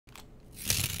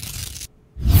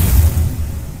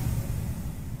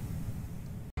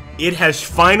It has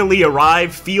finally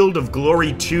arrived, Field of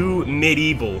Glory 2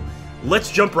 Medieval. Let's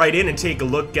jump right in and take a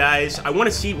look, guys. I want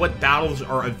to see what battles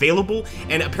are available,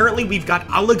 and apparently we've got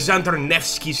Alexander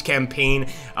Nevsky's campaign.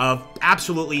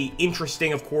 Absolutely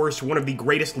interesting, of course, one of the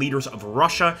greatest leaders of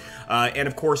Russia, and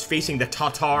of course facing the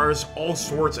Tatars, all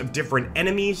sorts of different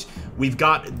enemies. We've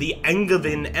got the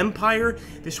Angevin Empire.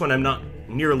 This one I'm not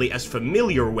nearly as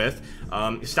familiar with,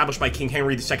 established by King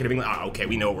Henry II of England. Okay,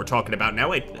 we know what we're talking about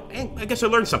now. I guess I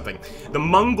learned something. The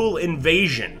Mongol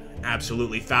invasion,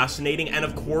 absolutely fascinating, and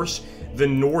of course, the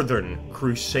Northern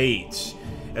Crusades.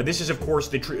 This is, of course,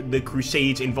 the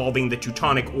Crusades involving the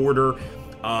Teutonic Order,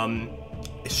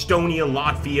 Estonia,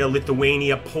 Latvia,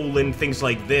 Lithuania, Poland, things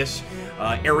like this,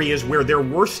 areas where there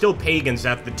were still pagans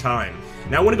at the time.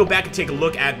 Now I want to go back and take a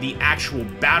look at the actual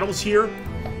battles here.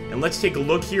 And let's take a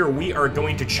look here. We are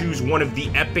going to choose one of the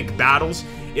epic battles.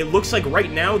 It looks like right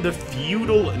now the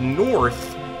feudal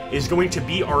north is going to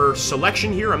be our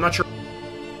selection here. I'm not sure.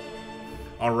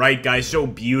 Alright, guys, so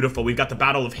beautiful. We've got the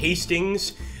Battle of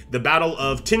Hastings, the Battle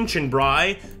of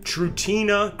Tinchenbrai,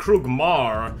 Trutina,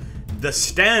 Krugmar, the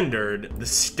Standard, the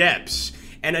Steppes,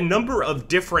 and a number of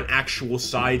different actual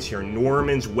sides here.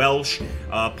 Normans, Welsh,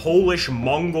 Polish,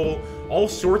 Mongol, all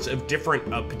sorts of different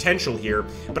potential here.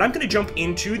 But I'm going to jump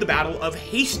into the Battle of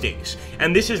Hastings.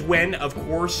 And this is when, of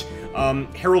course,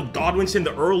 Harold Godwinson,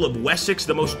 the Earl of Wessex,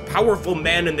 the most powerful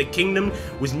man in the kingdom,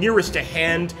 was nearest to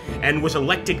hand and was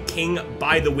elected king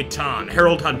by the Witan.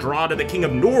 Harald Hardrada, the king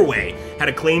of Norway, had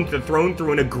a claim to the throne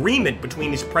through an agreement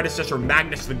between his predecessor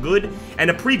Magnus the Good and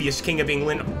a previous king of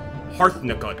England,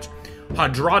 Harthacnut.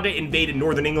 Hardrada invaded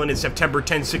northern England in September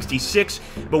 1066,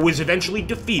 but was eventually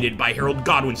defeated by Harold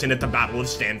Godwinson at the Battle of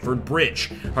Stamford Bridge.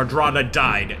 Hardrada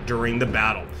died during the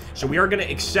battle. So we are going to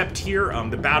accept here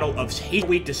the Battle of Hastings.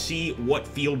 Wait to see what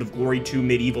Field of Glory 2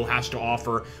 Medieval has to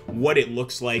offer, what it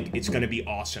looks like. It's going to be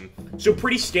awesome. So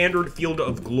pretty standard Field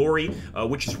of Glory,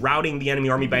 which is routing the enemy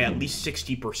army by at least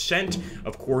 60%.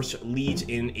 Of course, leads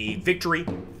in a victory,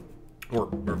 or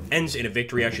ends in a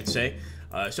victory, I should say.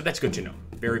 So that's good to know.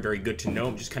 Very, very good to know.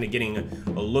 I'm just kind of getting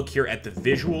a look here at the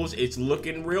visuals. It's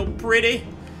looking real pretty.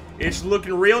 It's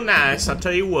looking real nice, I'll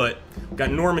tell you what. We've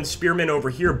got Norman spearmen over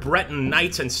here. Breton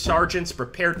knights and sergeants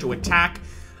prepared to attack.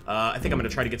 I think I'm going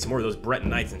to try to get some more of those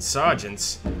Breton knights and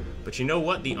sergeants. But you know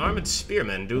what? The armored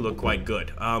spearmen do look quite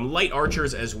good. Light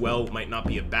archers as well might not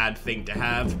be a bad thing to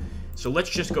have. So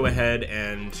let's just go ahead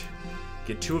and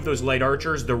get 2 of those light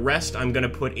archers. The rest I'm going to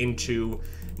put into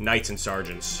knights and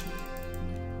sergeants.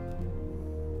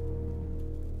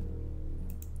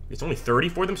 It's only 30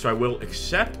 for them, so I will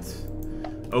accept.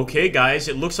 Okay, guys,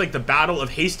 it looks like the Battle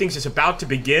of Hastings is about to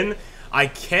begin. I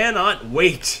cannot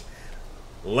wait.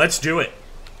 Let's do it.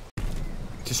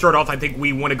 To start off, I think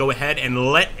we want to go ahead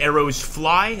and let arrows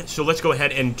fly, so let's go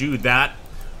ahead and do that.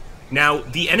 Now,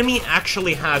 the enemy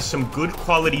actually has some good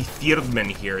quality Thirdmen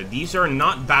here. These are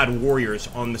not bad warriors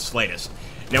on the slightest.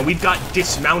 Now, we've got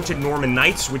dismounted Norman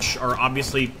knights, which are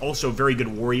obviously also very good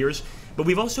warriors. But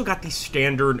we've also got these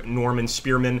standard Norman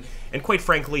spearmen, and quite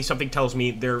frankly, something tells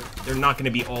me they're not going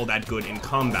to be all that good in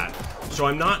combat. So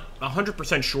I'm not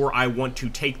 100% sure I want to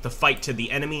take the fight to the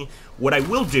enemy. What I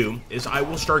will do is I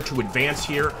will start to advance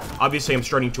here. Obviously, I'm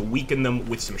starting to weaken them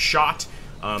with some shot,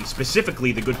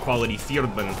 specifically the good quality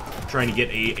Thirdmen, trying to get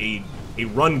a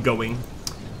run going.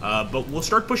 But we'll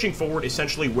start pushing forward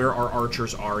essentially where our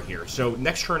archers are here. So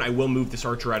next turn I will move this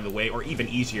archer out of the way, or even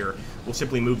easier, we'll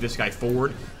simply move this guy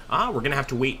forward. We're going to have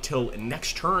to wait till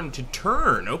next turn to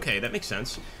turn. Okay, that makes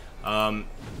sense. I'm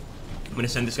going to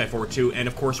send this guy forward too, and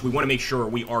of course we want to make sure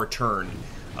we are turned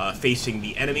facing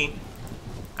the enemy.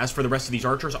 As for the rest of these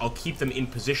archers, I'll keep them in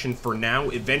position for now.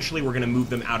 Eventually we're going to move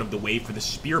them out of the way for the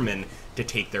spearmen to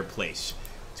take their place.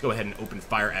 Let's go ahead and open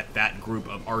fire at that group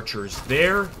of archers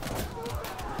there.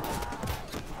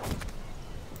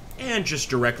 And just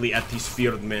directly at these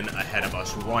Thirdmen ahead of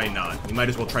us. Why not? We might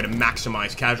as well try to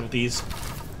maximize casualties.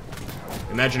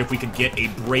 Imagine if we could get a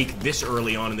break this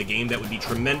early on in the game. That would be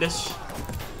tremendous.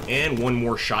 And one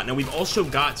more shot. Now, we've also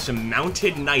got some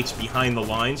mounted knights behind the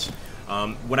lines.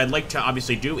 What I'd like to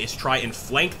obviously do is try and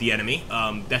flank the enemy.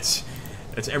 That's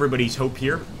everybody's hope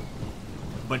here.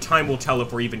 But time will tell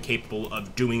if we're even capable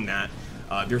of doing that.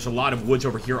 There's a lot of woods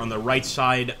over here on the right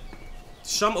side.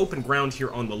 Some open ground here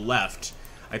on the left.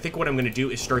 I think what I'm going to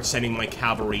do is start sending my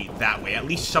cavalry that way. At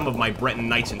least some of my Breton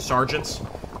knights and sergeants.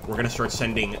 We're going to start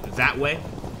sending that way.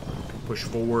 Push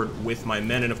forward with my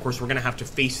men. And of course, we're going to have to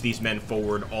face these men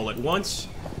forward all at once.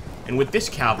 And with this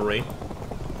cavalry,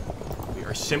 we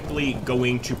are simply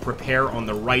going to prepare on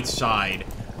the right side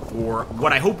for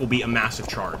what I hope will be a massive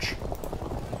charge.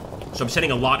 So I'm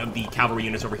sending a lot of the cavalry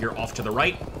units over here off to the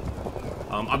right.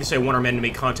 Obviously, I want our men to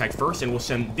make contact first, and we'll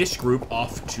send this group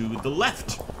off to the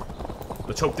left.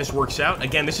 Let's hope this works out.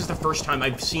 Again, this is the first time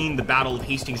I've seen the Battle of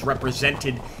Hastings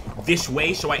represented this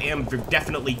way, so I am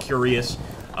definitely curious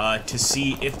to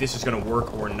see if this is going to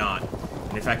work or not.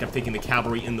 And in fact, I'm thinking the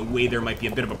cavalry in the way there might be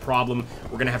a bit of a problem.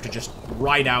 We're going to have to just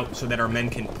ride out so that our men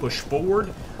can push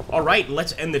forward. All right,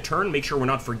 let's end the turn. Make sure we're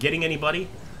not forgetting anybody.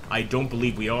 I don't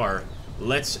believe we are.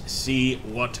 Let's see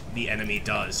what the enemy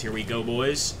does. Here we go,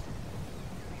 boys.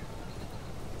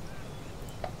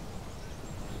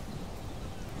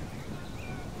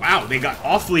 Wow, they got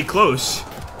awfully close.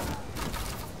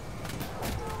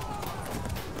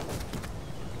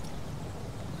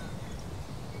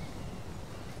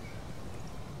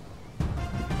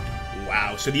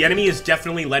 Wow, so the enemy is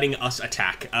definitely letting us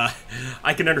attack.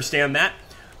 I can understand that.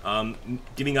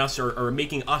 Giving us, or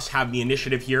making us have the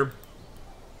initiative here.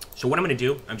 So what I'm going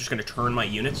to do, I'm just going to turn my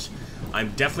units.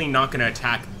 I'm definitely not going to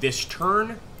attack this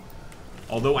turn.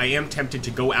 Although I am tempted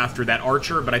to go after that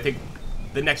archer, but I think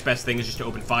the next best thing is just to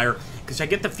open fire. Because I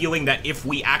get the feeling that if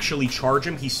we actually charge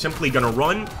him, he's simply going to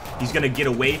run. He's going to get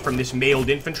away from this mailed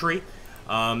infantry.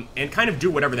 And kind of do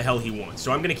whatever the hell he wants.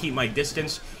 So I'm going to keep my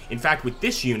distance. In fact, with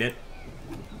this unit,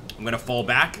 I'm going to fall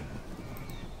back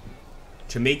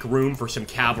to make room for some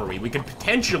cavalry. We could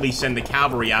potentially send the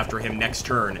cavalry after him next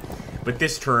turn. But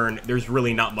this turn, there's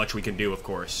really not much we can do, of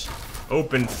course.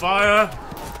 Open fire.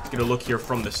 Let's get a look here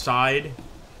from the side.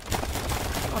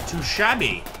 Not too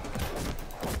shabby.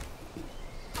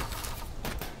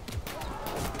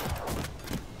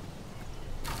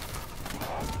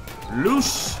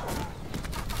 Loose.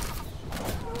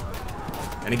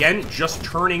 And again, just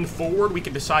turning forward. We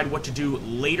can decide what to do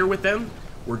later with them.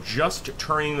 We're just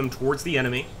turning them towards the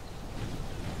enemy.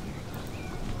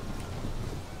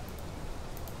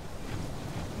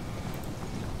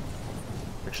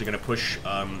 Actually going to push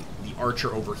the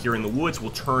archer over here in the woods.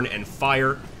 We'll turn and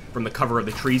fire from the cover of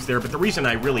the trees there. But the reason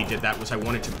I really did that was I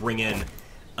wanted to bring in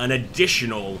an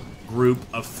additional group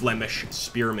of Flemish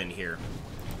spearmen here.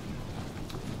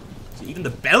 So even the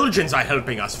Belgians are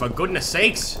helping us, for goodness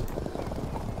sakes.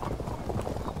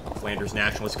 Flanders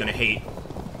Nationalist going to hate.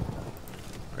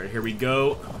 All right, here we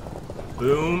go.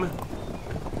 Boom.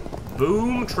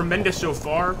 Boom. Tremendous so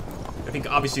far. I think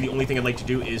obviously the only thing I'd like to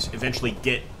do is eventually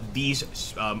get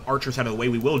these archers out of the way.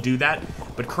 We will do that.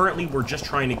 But currently we're just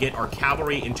trying to get our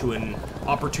cavalry into an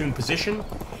opportune position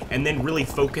and then really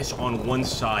focus on one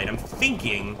side. I'm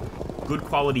thinking good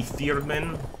quality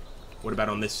Fearmen. What about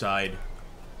on this side?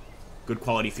 Good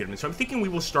quality Fearmen. So I'm thinking we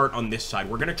will start on this side.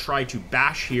 We're going to try to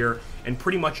bash here and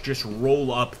pretty much just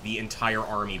roll up the entire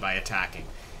army by attacking.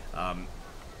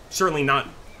 Certainly not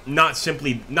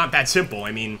that simple.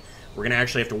 I mean, we're going to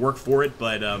actually have to work for it,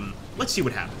 but let's see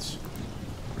what happens.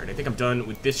 All right, I think I'm done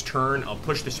with this turn. I'll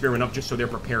push the spearmen up just so they're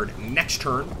prepared next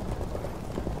turn.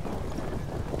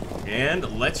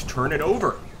 And let's turn it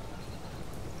over.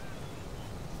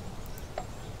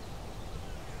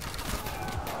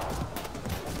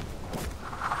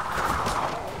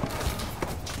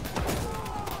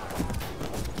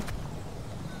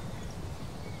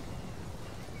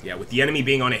 Yeah, with the enemy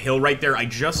being on a hill right there, I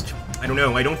don't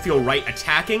know, I don't feel right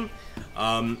attacking.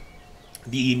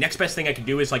 The next best thing I can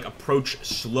do is, like, approach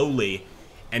slowly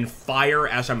and fire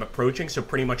as I'm approaching, so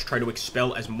pretty much try to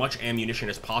expel as much ammunition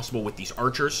as possible with these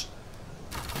archers.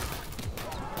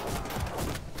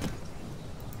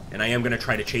 And I am going to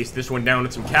try to chase this one down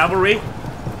with some cavalry.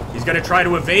 He's going to try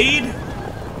to evade.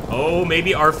 Oh,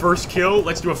 maybe our first kill.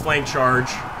 Let's do a flank charge.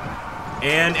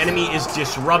 And enemy is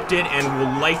disrupted and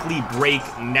will likely break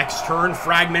next turn.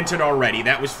 Fragmented already.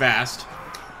 That was fast.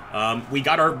 We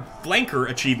got our flanker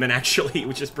achievement, actually,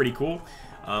 which is pretty cool.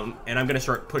 And I'm going to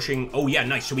start pushing... Oh, yeah,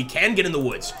 nice. So we can get in the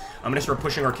woods. I'm going to start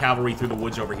pushing our cavalry through the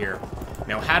woods over here.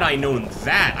 Now, had I known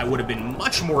that, I would have been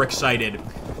much more excited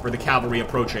for the cavalry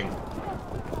approaching.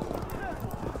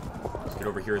 Let's get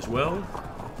over here as well.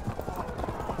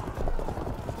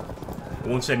 I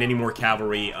won't send any more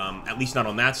cavalry, at least not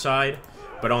on that side.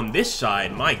 But on this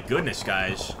side, my goodness,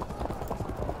 guys.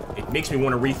 It makes me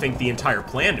want to rethink the entire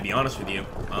plan, to be honest with you.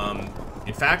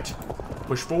 In fact,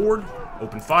 push forward,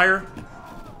 open fire.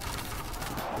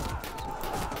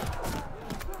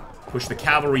 Push the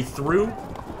cavalry through.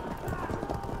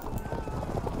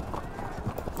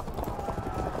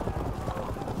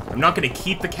 I'm not going to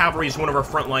keep the cavalry as one of our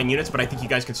frontline units, but I think you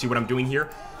guys can see what I'm doing here.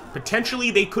 Potentially,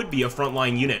 they could be a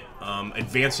frontline unit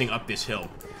advancing up this hill.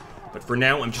 But for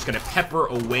now, I'm just going to pepper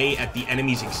away at the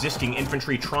enemy's existing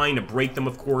infantry, trying to break them,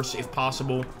 of course, if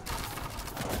possible.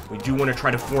 We do want to try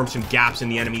to form some gaps in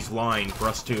the enemy's line for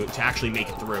us to actually make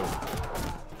it through.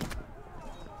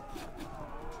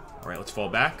 Alright, let's fall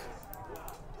back.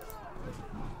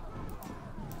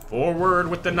 Forward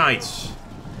with the knights.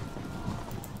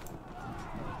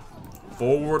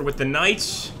 Forward with the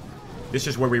knights. This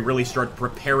is where we really start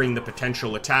preparing the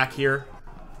potential attack here.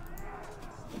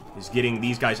 Is getting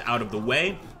these guys out of the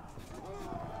way.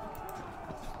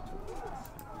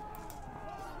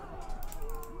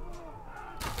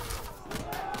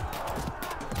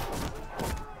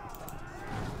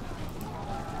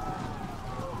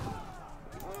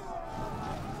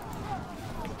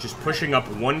 Just pushing up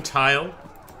one tile.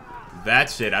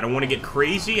 That's it. I don't want to get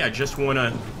crazy. I just want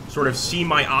to sort of see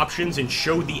my options and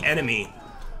show the enemy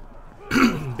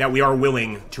that we are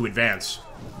willing to advance.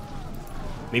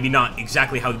 Maybe not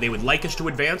exactly how they would like us to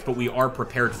advance, but we are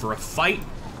prepared for a fight.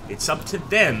 It's up to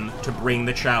them to bring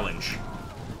the challenge.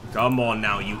 Come on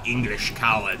now, you English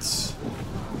cowards.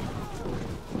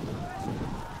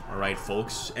 Alright,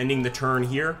 folks. Ending the turn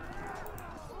here.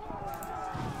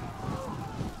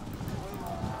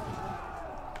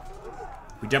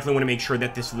 We definitely want to make sure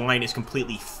that this line is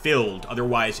completely filled.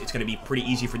 Otherwise, it's going to be pretty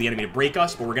easy for the enemy to break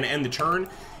us. But we're going to end the turn.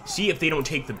 See if they don't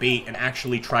take the bait and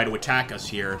actually try to attack us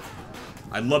here.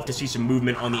 I'd love to see some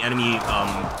movement on the enemy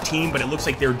team, but it looks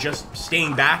like they're just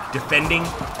staying back, defending,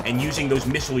 and using those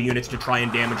missile units to try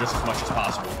and damage us as much as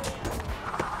possible.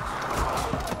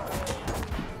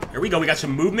 There we go. We got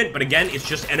some movement, but again, it's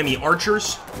just enemy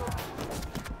archers.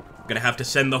 Gonna have to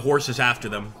send the horses after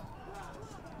them.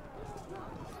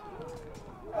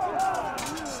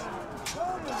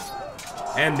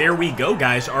 And there we go,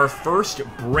 guys. Our first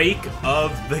break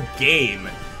of the game.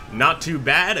 Not too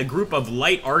bad. A group of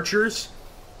light archers.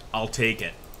 I'll take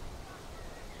it.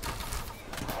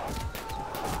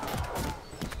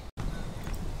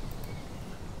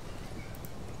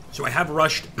 So I have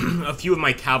rushed a few of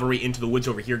my cavalry into the woods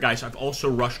over here, guys. I've also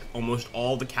rushed almost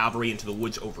all the cavalry into the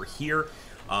woods over here.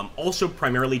 Also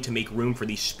primarily to make room for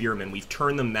these spearmen. We've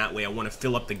turned them that way. I want to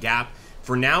fill up the gap.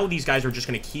 For now, these guys are just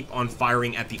going to keep on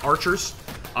firing at the archers.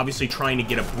 Obviously trying to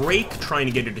get a break, trying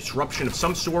to get a disruption of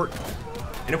some sort.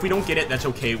 And if we don't get it, that's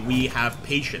okay. We have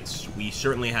patience. We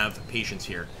certainly have patience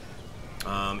here.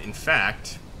 In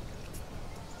fact,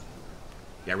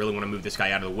 yeah, I really want to move this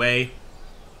guy out of the way.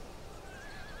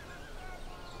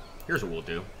 Here's what we'll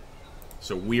do.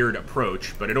 It's a weird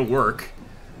approach, but it'll work.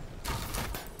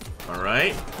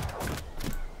 Alright.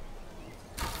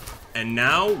 And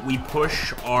now we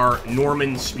push our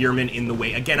Norman spearmen in the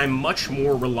way. Again, I'm much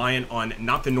more reliant on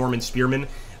not the Norman spearmen,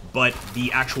 but the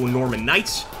actual Norman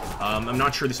knights. I'm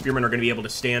not sure the spearmen are going to be able to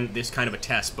stand this kind of a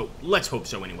test, but let's hope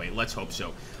so anyway. Let's hope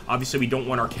so. Obviously, we don't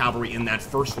want our cavalry in that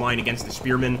first line against the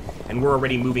spearmen, and we're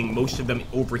already moving most of them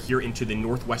over here into the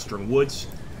northwestern woods.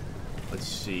 Let's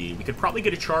see. We could probably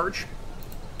get a charge,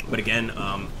 but again,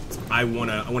 I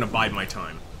wanna bide my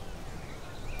time.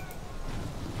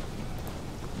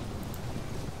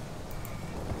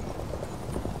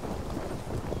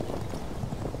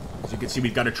 As you can see,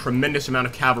 we've got a tremendous amount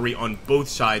of cavalry on both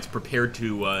sides prepared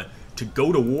to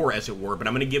go to war, as it were. But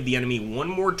I'm going to give the enemy one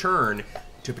more turn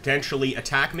to potentially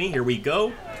attack me. Here we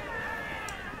go.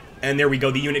 And there we go.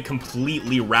 The unit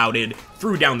completely routed,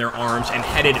 threw down their arms, and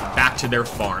headed back to their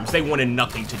farms. They wanted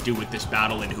nothing to do with this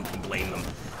battle, and who can blame them?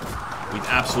 We've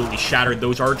absolutely shattered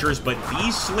those archers, but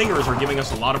these slingers are giving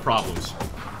us a lot of problems.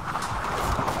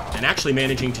 And actually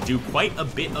managing to do quite a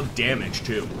bit of damage,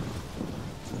 too.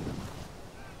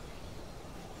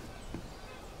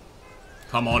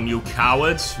 Come on, you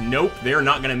cowards. Nope, they're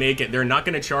not going to make it. They're not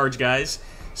going to charge, guys.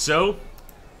 So,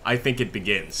 I think it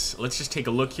begins. Let's just take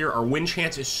a look here. Our win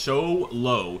chance is so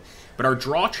low, but our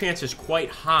draw chance is quite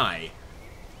high.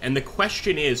 And the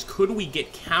question is, could we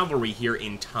get cavalry here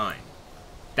in time?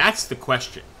 That's the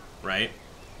question, right?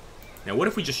 Now, what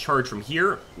if we just charge from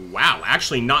here? Wow,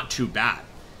 actually not too bad.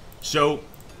 So,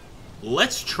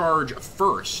 let's charge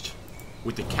first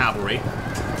with the cavalry.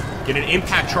 Get an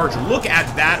impact charge. Look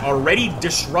at that, already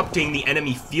disrupting the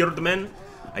enemy fieldmen.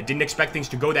 I didn't expect things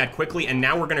to go that quickly, and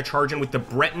now we're going to charge in with the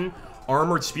Breton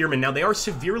armored spearmen. Now, they are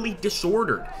severely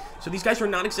disordered, so these guys are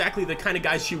not exactly the kind of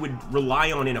guys you would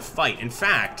rely on in a fight. In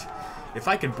fact, if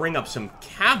I could bring up some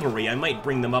cavalry, I might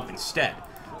bring them up instead.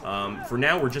 For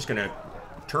now, we're just going to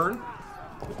turn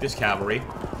with this cavalry.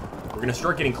 We're going to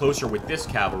start getting closer with this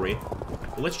cavalry.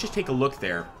 But let's just take a look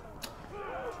there.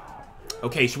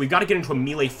 Okay, so we've got to get into a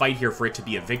melee fight here for it to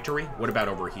be a victory. What about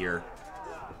over here?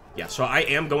 Yeah, so I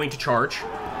am going to charge.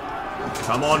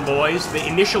 Come on, boys. The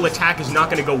initial attack is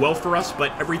not going to go well for us,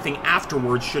 but everything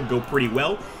afterwards should go pretty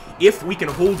well if we can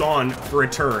hold on for a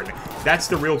turn. That's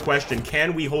the real question.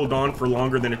 Can we hold on for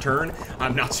longer than a turn?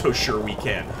 I'm not so sure we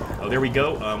can. Oh, there we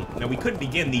go. Now, we could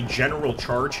begin the general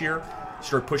charge here.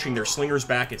 Start pushing their slingers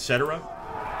back, etc.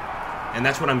 And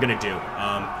that's what I'm going to do,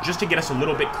 just to get us a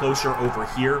little bit closer over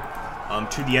here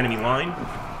to the enemy line.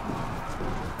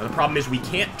 Now, the problem is we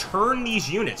can't turn these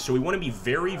units, so we want to be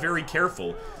very, very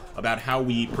careful about how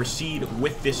we proceed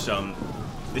with this,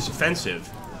 this offensive.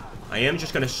 I am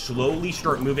just going to slowly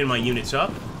start moving my units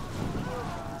up.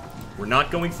 We're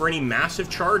not going for any massive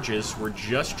charges. We're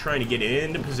just trying to get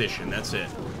into position. That's it.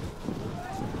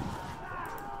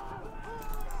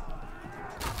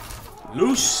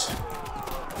 Loose.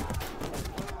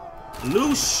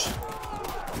 Loose.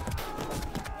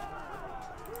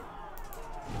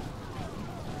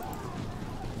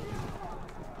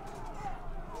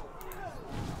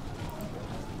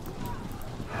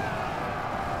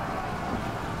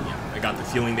 Yeah, I got the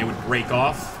feeling they would break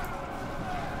off.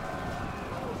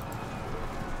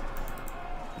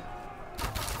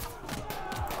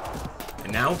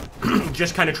 And now,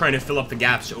 just kind of trying to fill up the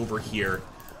gaps over here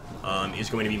is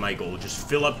going to be my goal. Just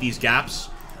fill up these gaps.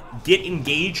 Get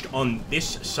engaged on this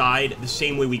side the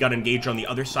same way we got engaged on the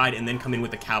other side, and then come in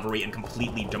with the cavalry and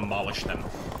completely demolish them.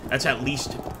 That's at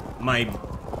least my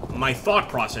thought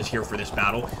process here for this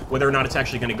battle. Whether or not it's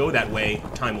actually going to go that way,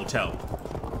 time will tell.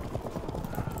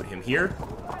 Put him here.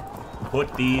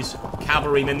 Put these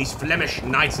cavalrymen, these Flemish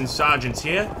knights and sergeants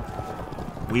here.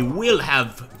 We will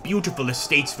have beautiful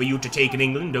estates for you to take in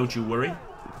England, don't you worry.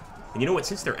 And you know what,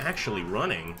 since they're actually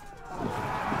running,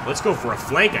 let's go for a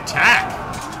flank attack.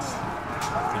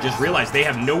 I just realized they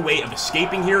have no way of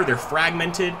escaping here. They're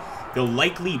fragmented. They'll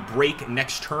likely break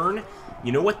next turn.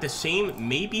 You know what? The same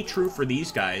may be true for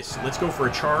these guys. Let's go for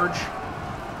a charge.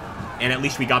 And at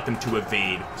least we got them to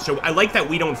evade. So I like that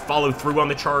we don't follow through on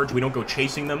the charge. We don't go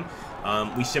chasing them.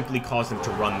 We simply cause them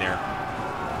to run there.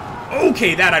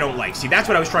 Okay, that I don't like. See, that's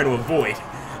what I was trying to avoid.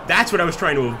 That's what I was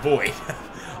trying to avoid.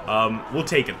 We'll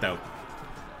take it, though.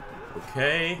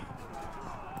 Okay.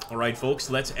 Alright, folks,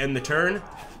 let's end the turn,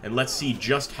 and let's see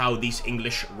just how these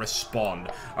English respond.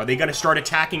 Are they going to start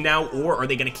attacking now, or are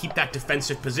they going to keep that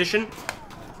defensive position?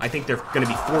 I think they're going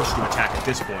to be forced to attack at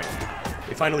this point.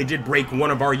 They finally did break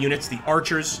one of our units, the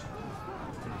archers.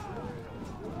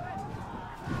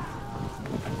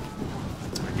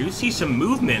 I do see some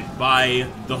movement by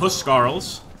the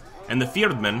Huskarls and the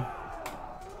Fjordmen.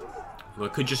 Well,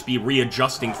 it could just be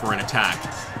readjusting for an attack.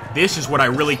 This is what I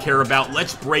really care about.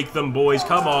 Let's break them, boys.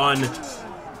 Come on.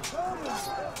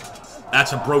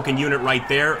 That's a broken unit right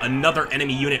there. Another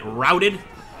enemy unit routed.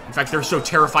 In fact, they're so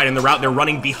terrified in the rout, they're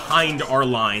running behind our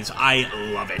lines. I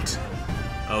love it.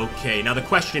 Okay, now the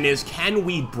question is, can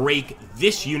we break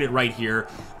this unit right here?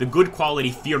 The good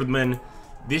quality Fjordmen.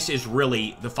 This is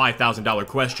really the $5,000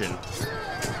 question.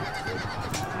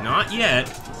 Not yet.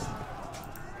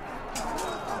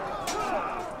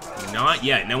 Not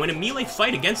yet. Now, in a melee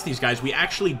fight against these guys, we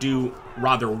actually do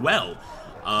rather well.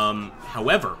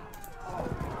 However,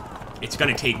 it's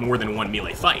going to take more than one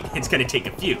melee fight. It's going to take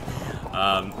a few.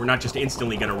 We're not just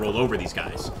instantly going to roll over these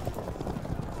guys.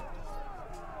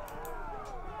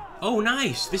 Oh,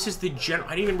 nice. This is the general...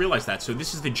 I didn't even realize that. So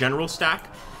this is the general stack.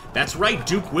 That's right,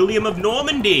 Duke William of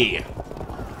Normandy.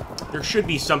 There should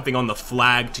be something on the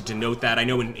flag to denote that. I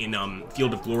know in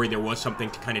Field of Glory there was something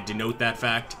to kind of denote that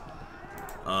fact.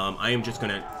 I am just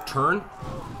going to turn,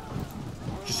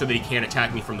 just so that he can't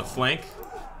attack me from the flank.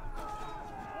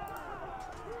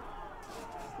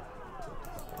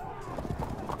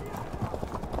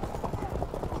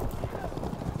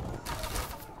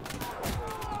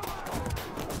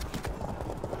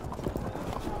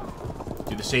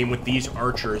 Do the same with these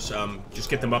archers. Just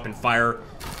get them up and fire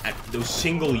at those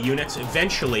single units.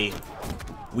 Eventually,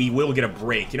 we will get a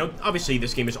break. You know, obviously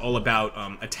this game is all about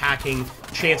attacking,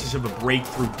 chances of a break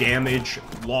through damage,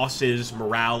 losses,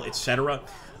 morale, etc.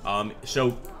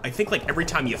 So I think like every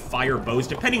time you fire bows,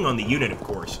 depending on the unit, of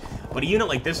course, but a unit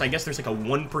like this, I guess there's like a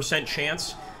 1%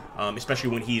 chance, especially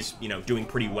when he's, you know, doing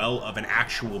pretty well, of an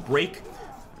actual break.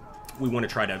 We want to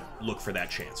try to look for that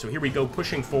chance. So here we go,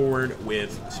 pushing forward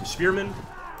with some spearmen.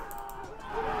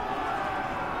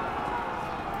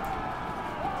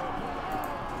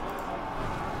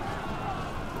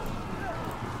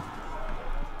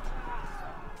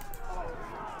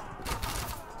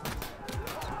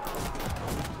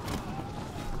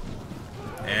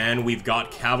 And we've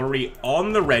got cavalry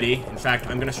on the ready. In fact,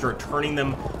 I'm going to start turning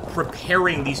them,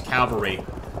 preparing these cavalry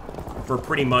for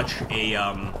pretty much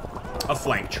a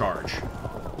flank charge.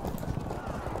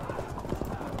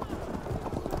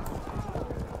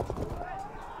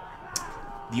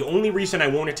 The only reason I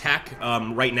won't attack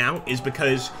right now is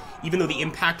because even though the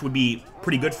impact would be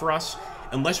pretty good for us,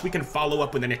 unless we can follow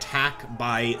up with an attack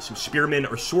by some spearmen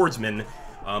or swordsmen,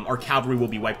 our cavalry will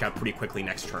be wiped out pretty quickly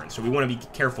next turn. So we want to be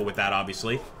careful with that,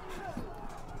 obviously.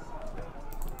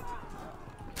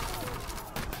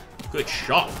 Good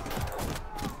shot.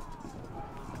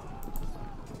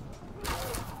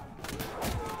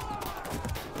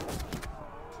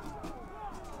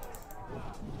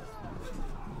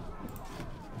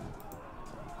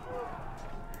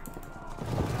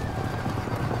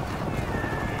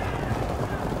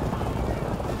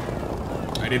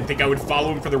 I didn't think I would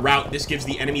follow him for the route. This gives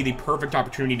the enemy the perfect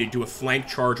opportunity to do a flank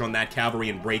charge on that cavalry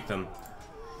and break them.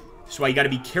 So you got to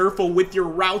be careful with your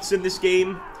routes in this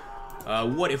game.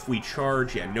 What if we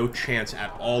charge? Yeah, no chance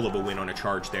at all of a win on a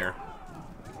charge there.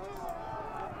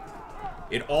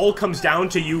 It all comes down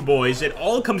to you, boys. It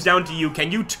all comes down to you.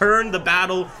 Can you turn the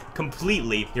battle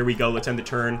completely? Here we go. Let's end the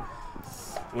turn.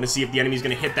 I want to see if the enemy's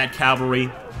going to hit that cavalry.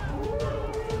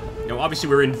 Now, obviously,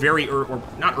 we're in very or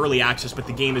not early access, but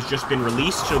the game has just been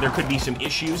released, so there could be some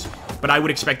issues. But I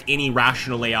would expect any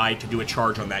rational AI to do a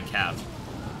charge on that cav.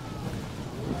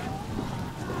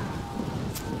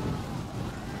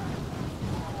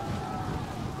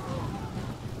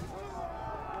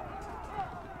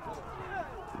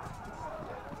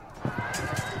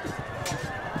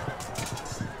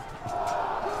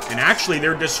 And actually,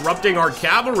 they're disrupting our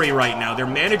cavalry right now. They're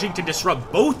managing to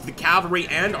disrupt both the cavalry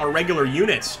and our regular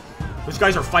units. Those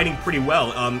guys are fighting pretty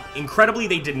well. Incredibly,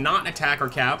 they did not attack our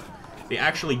cav. They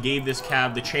actually gave this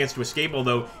cav the chance to escape,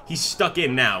 although he's stuck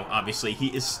in now, obviously. He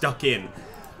is stuck in.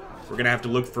 We're going to have to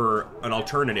look for an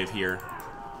alternative here.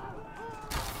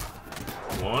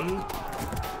 1,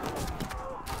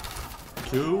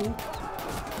 2...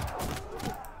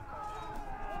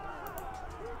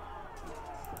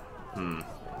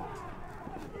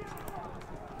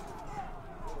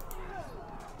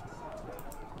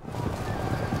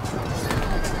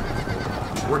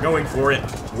 We're going for it.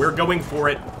 We're going for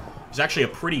it. It was actually a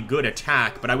pretty good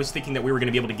attack, but I was thinking that we were going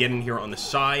to be able to get in here on the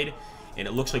side, and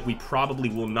it looks like we probably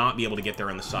will not be able to get there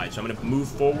on the side. So I'm going to move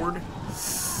forward.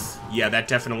 Yeah, that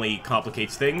definitely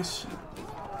complicates things.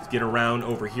 Let's get around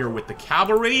over here with the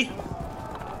cavalry.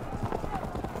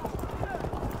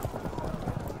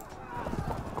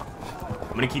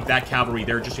 I'm going to keep that cavalry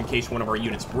there just in case one of our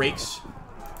units breaks.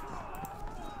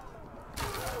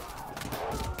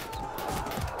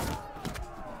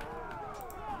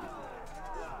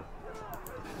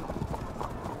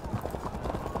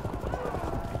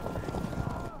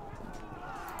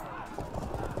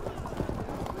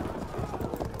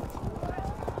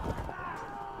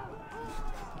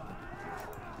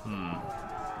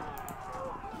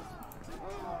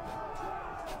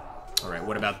 Alright,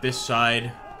 what about this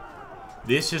side?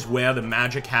 This is where the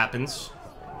magic happens.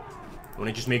 I want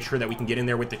to just make sure that we can get in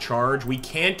there with the charge. We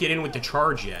can't get in with the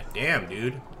charge yet. Damn,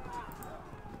 dude.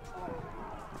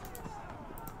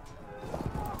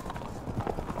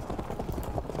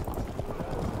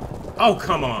 Oh,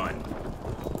 come on.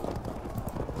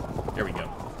 There we go.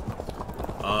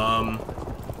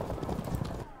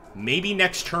 Maybe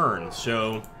next turn.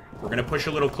 So, we're going to push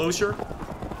a little closer.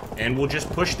 And we'll just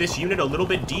push this unit a little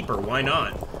bit deeper. Why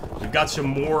not? We've got some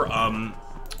more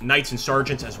knights and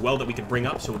sergeants as well that we can bring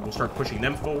up, so we'll start pushing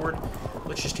them forward.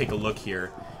 Let's just take a look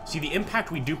here. See, the impact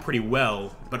we do pretty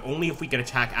well, but only if we can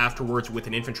attack afterwards with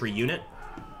an infantry unit.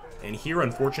 And here,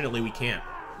 unfortunately, we can't.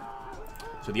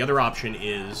 So the other option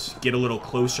is get a little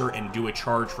closer and do a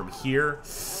charge from here.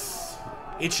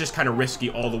 It's just kind of risky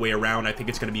all the way around. I think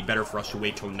it's going to be better for us to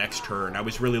wait till next turn. I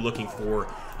was really looking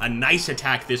for a nice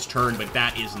attack this turn, but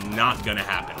that is not going to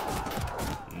happen.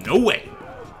 No way.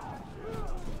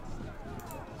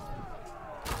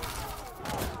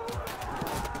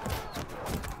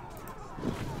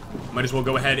 Might as well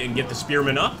go ahead and get the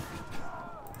spearmen up.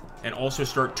 And also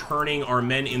start turning our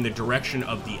men in the direction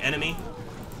of the enemy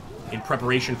in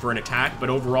preparation for an attack.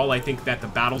 But overall, I think that the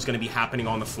battle's going to be happening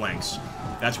on the flanks.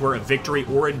 That's where a victory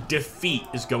or a defeat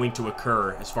is going to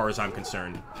occur, as far as I'm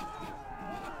concerned.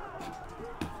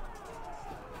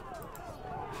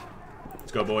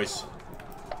 Let's go, boys.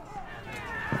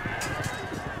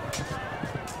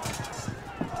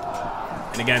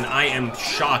 And again, I am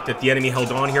shocked that the enemy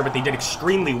held on here, but they did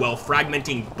extremely well,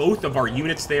 fragmenting both of our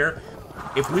units there.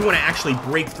 If we want to actually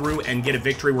break through and get a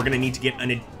victory, we're going to need to get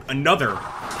another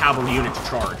cavalry unit to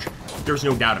charge. There's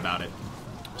no doubt about it.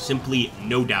 Simply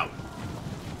no doubt.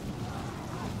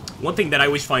 One thing that I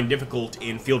always find difficult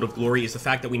in Field of Glory is the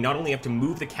fact that we not only have to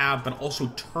move the cav, but also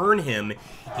turn him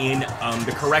in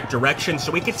the correct direction.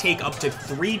 So it could take up to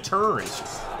 3 turns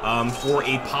for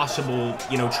a possible,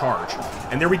 charge.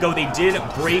 And there we go. They did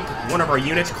break one of our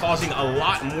units, causing a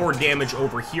lot more damage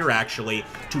over here, actually,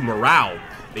 to morale.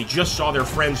 They just saw their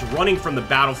friends running from the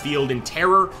battlefield in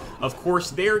terror. Of course,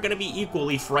 they're going to be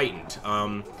equally frightened.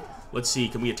 Let's see.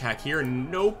 Can we attack here?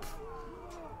 Nope.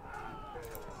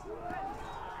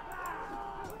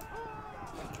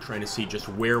 Trying to see just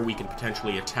where we can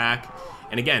potentially attack.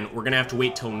 And again, we're going to have to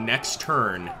wait till next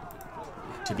turn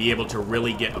to be able to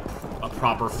really get a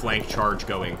proper flank charge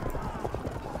going.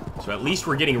 So at least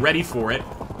we're getting ready for it.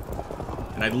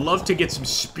 And I'd love to get some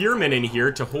spearmen in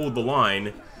here to hold the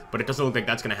line, but it doesn't look like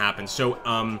that's going to happen. So,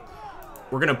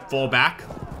 we're going to fall back.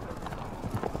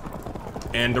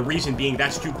 And the reason being,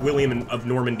 that's Duke William of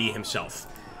Normandy himself.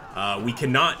 We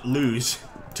cannot lose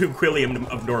Duke William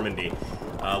of Normandy.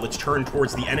 Let's turn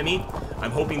towards the enemy.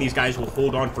 I'm hoping these guys will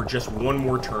hold on for just one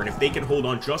more turn. If they can hold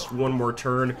on just one more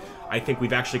turn, I think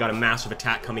we've actually got a massive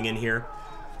attack coming in here.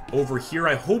 Over here,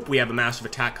 I hope we have a massive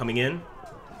attack coming in.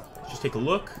 Let's just take a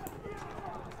look.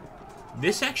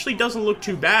 This actually doesn't look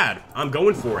too bad. I'm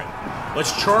going for it.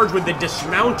 Let's charge with the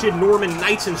dismounted Norman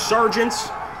Knights and Sergeants.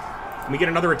 Can we get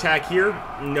another attack here?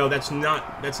 No, that's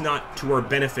not to our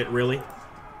benefit, really.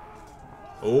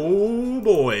 Oh,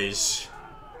 boys.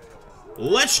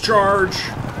 Let's charge.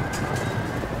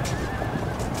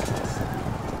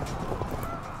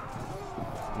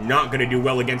 Not going to do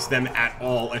well against them at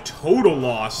all. A total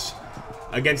loss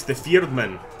against the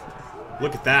Fieldmen.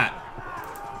 Look at that.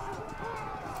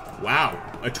 Wow.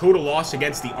 A total loss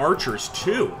against the archers,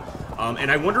 too.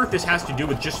 And I wonder if this has to do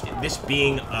with just this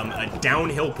being a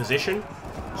downhill position.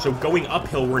 So going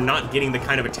uphill, we're not getting the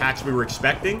kind of attacks we were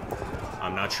expecting.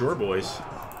 I'm not sure, boys.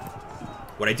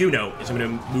 What I do know is I'm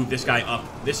going to move this guy up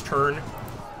this turn.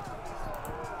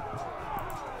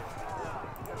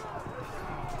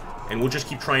 And we'll just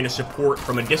keep trying to support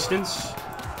from a distance.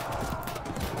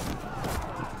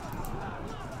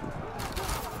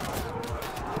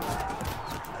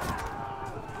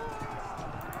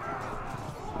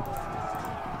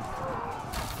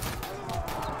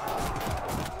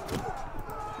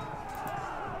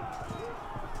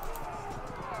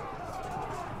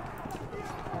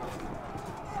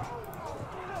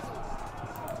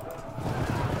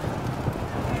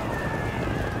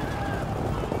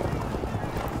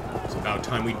 About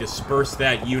time we disperse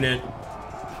that unit.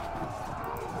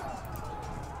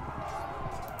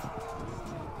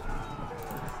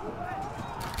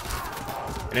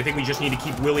 And I think we just need to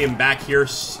keep William back here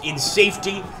in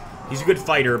safety. He's a good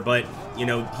fighter, but, you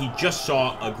know, he just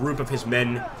saw a group of his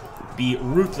men be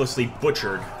ruthlessly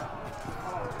butchered.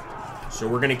 So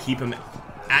we're going to keep him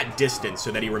at distance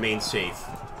so that he remains safe.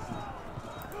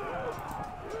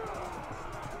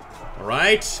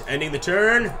 Alright, ending the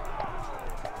turn.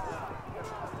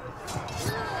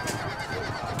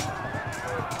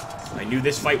 I knew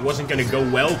this fight wasn't going to go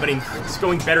well, but it's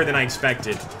going better than I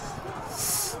expected.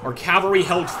 Our cavalry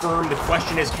held firm. The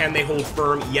question is, can they hold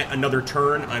firm yet another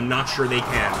turn? I'm not sure they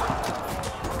can.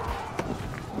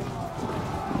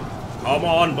 Come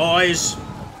on, boys.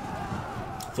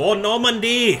 For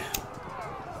Normandy.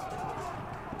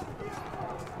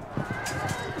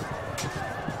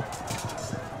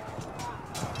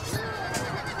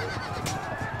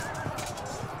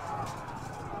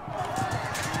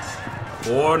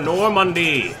 For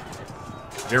Normandy.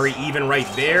 Very even right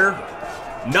there.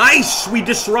 Nice! We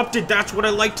disrupted. That's what I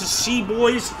like to see,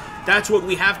 boys. That's what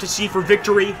we have to see for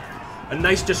victory. A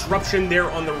nice disruption there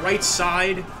on the right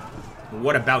side.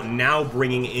 What about now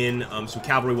bringing in some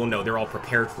cavalry? Well, no, they're all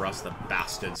prepared for us, the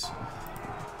bastards.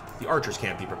 The archers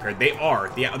can't be prepared. They are.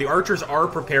 The archers are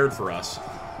prepared for us.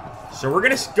 So we're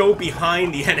going to go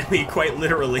behind the enemy, quite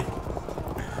literally.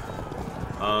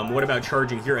 What about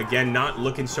charging here? Again, not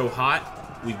looking so hot.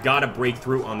 We've got to break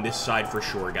through on this side for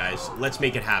sure, guys. Let's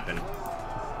make it happen.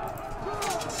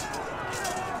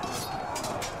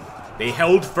 They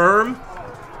held firm.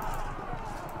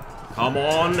 Come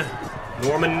on.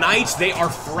 Norman Knights, they are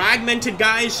fragmented,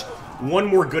 guys. One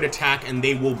more good attack, and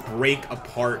they will break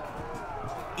apart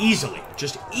easily.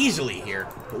 Just easily here.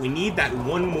 But we need that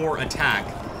one more attack.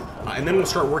 And then we'll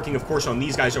start working, of course, on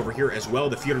these guys over here as well.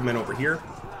 The Fieldmen over here.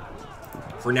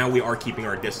 For now, we are keeping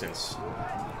our distance.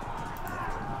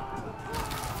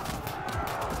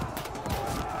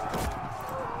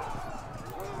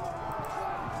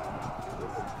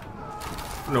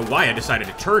 I don't know why I decided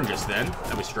to turn just then.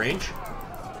 That was strange.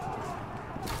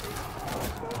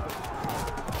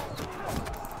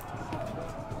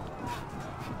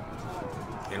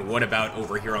 And what about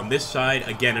over here on this side?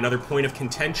 Again, another point of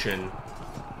contention.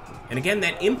 And again,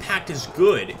 that impact is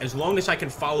good as long as I can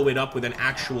follow it up with an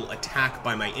actual attack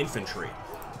by my infantry.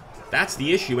 That's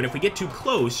the issue, and if we get too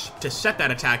close to set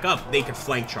that attack up, they could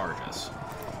flank charge us.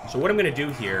 So what I'm going to do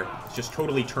here is just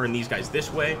totally turn these guys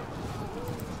this way.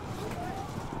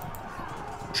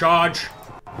 Charge.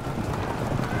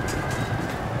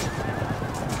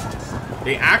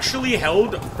 They actually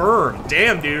held firm.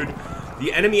 Damn, dude.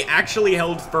 The enemy actually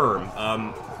held firm.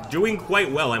 doing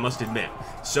quite well, I must admit.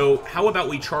 So, how about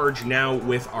we charge now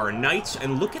with our knights?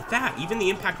 And look at that. Even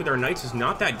the impact with our knights is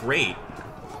not that great.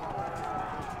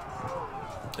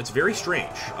 It's very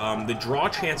strange. The draw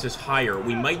chance is higher.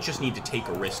 We might just need to take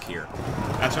a risk here.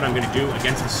 That's what I'm going to do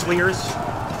against the slingers.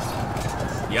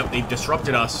 Yep, they've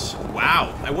disrupted us.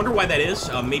 Wow. I wonder why that is.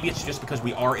 Maybe it's just because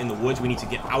we are in the woods. We need to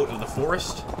get out of the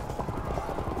forest.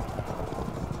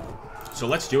 So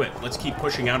let's do it. Let's keep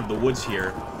pushing out of the woods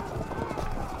here.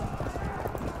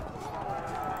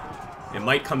 It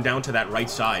might come down to that right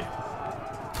side.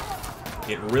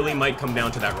 It really might come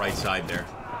down to that right side there.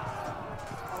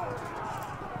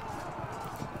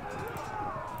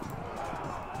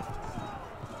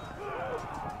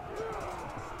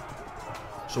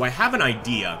 So I have an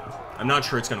idea. I'm not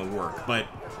sure it's going to work, but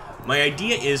my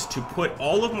idea is to put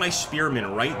all of my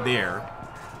spearmen right there,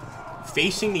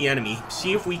 facing the enemy,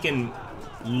 see if we can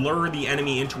lure the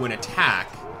enemy into an attack,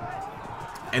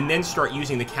 and then start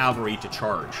using the cavalry to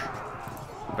charge.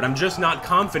 But I'm just not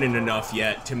confident enough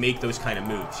yet to make those kind of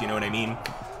moves, you know what I mean?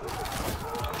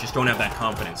 Just don't have that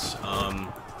confidence.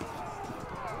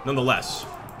 Nonetheless.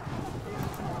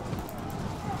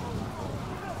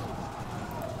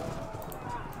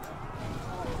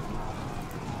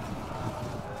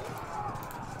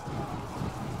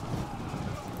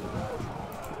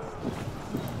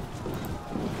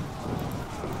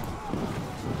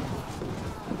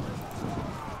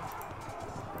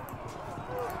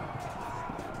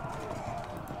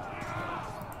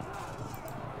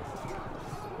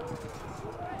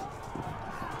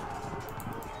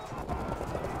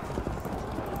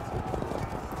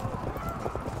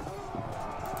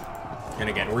 And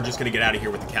again, we're just going to get out of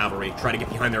here with the cavalry. Try to get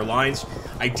behind their lines.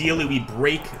 Ideally, we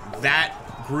break that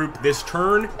group this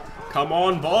turn. Come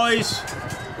on, boys.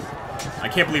 I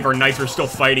can't believe our knights are still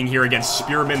fighting here against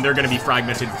spearmen. They're going to be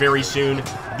fragmented very soon.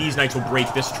 These knights will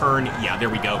break this turn. Yeah, there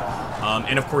we go.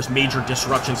 And of course, major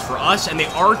disruptions for us. And they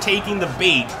are taking the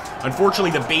bait. Unfortunately,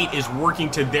 the bait is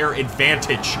working to their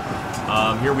advantage.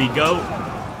 Here we go.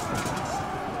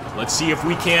 Let's see if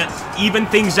we can't even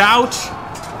things out.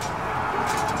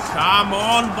 Come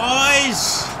on,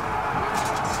 boys!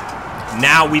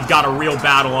 Now we've got a real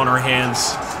battle on our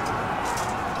hands.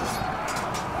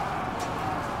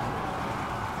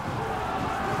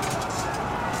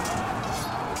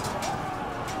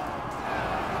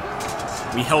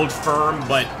 We held firm,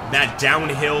 but that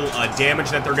downhill damage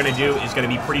that they're going to do is going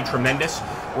to be pretty tremendous.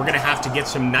 We're going to have to get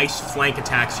some nice flank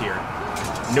attacks here.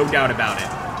 No doubt about it.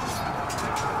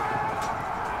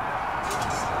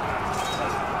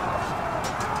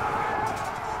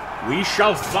 We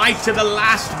shall fight to the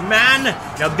last man.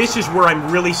 Now, this is where I'm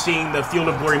really seeing the Field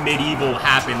of Glory Medieval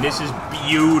happen. This is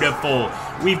beautiful.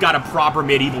 We've got a proper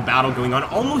medieval battle going on,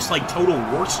 almost like Total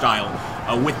War style,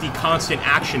 with the constant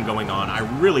action going on. I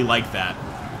really like that.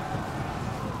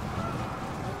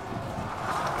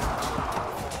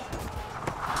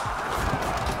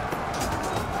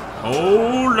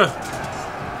 Hold.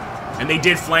 And they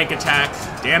did flank attack.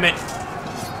 Damn it.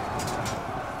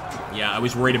 Yeah, I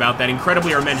was worried about that.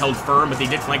 Incredibly, our men held firm, but they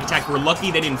did flank attack. We're lucky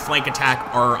they didn't flank attack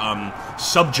our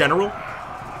sub-general.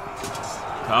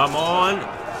 Come on.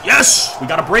 Yes! We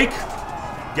got a break.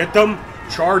 Get them.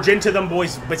 Charge into them,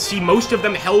 boys. But see, most of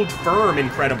them held firm,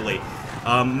 incredibly.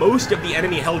 Most of the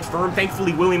enemy held firm.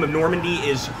 Thankfully, William of Normandy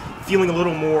is feeling a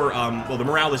little more, well, the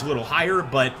morale is a little higher,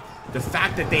 but the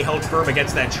fact that they held firm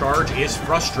against that charge is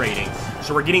frustrating.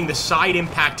 So we're getting the side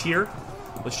impact here.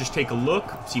 Let's just take a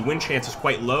look. See, win chance is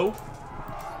quite low.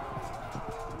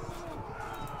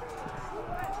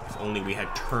 If only we had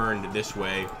turned this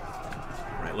way.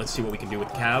 All right, let's see what we can do with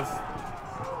Cav.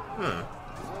 Huh.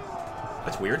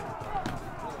 That's weird.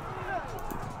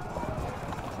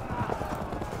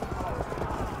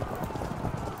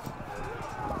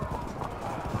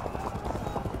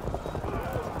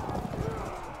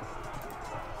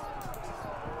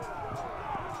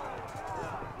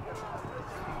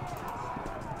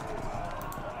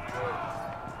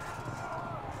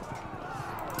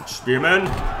 Spearmen.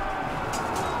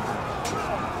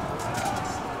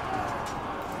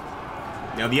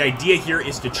 Now the idea here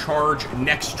is to charge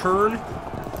next turn.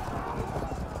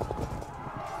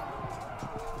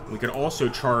 We could also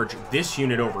charge this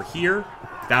unit over here.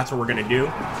 That's what we're going to do.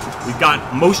 We've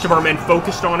got most of our men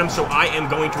focused on him, so I am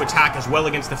going to attack as well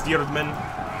against the Fieldmen.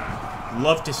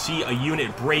 Love to see a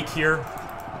unit break here.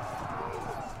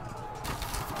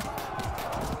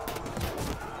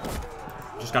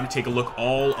 Got to take a look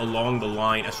all along the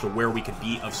line as to where we could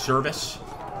be of service.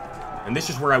 And this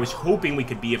is where I was hoping we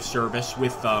could be of service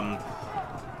with the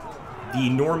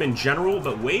Norman general.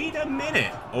 But wait a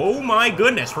minute. Oh my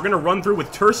goodness. We're going to run through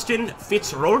with Tursten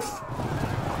Fitzrolf.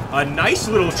 A nice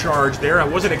little charge there. I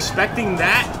wasn't expecting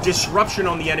that. Disruption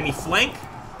on the enemy flank.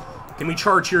 Can we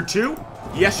charge here too?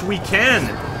 Yes, we can.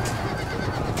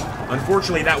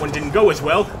 Unfortunately, that one didn't go as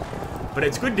well. But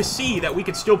it's good to see that we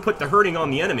could still put the hurting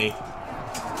on the enemy.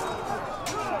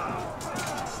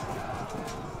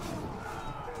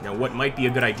 Now, what might be a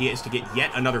good idea is to get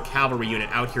yet another cavalry unit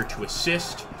out here to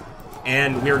assist.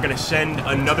 And we're going to send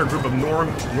another group of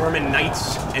Norman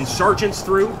knights and sergeants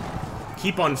through.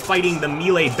 Keep on fighting the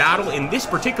melee battle. In this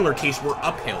particular case, we're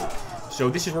uphill. So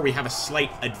this is where we have a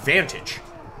slight advantage.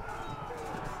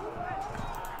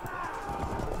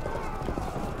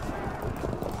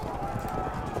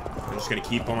 I'm just going to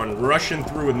keep on rushing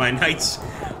through with my knights.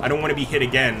 I don't want to be hit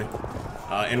again.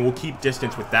 And we'll keep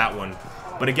distance with that one.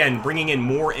 But again, bringing in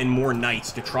more and more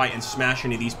knights to try and smash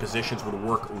into these positions would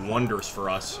work wonders for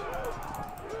us.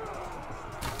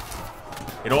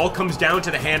 It all comes down to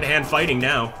the hand-to-hand fighting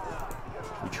now.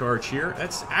 We charge here.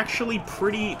 That's actually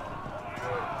pretty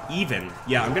even.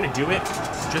 Yeah, I'm going to do it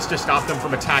just to stop them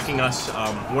from attacking us,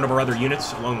 one of our other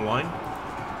units along the line.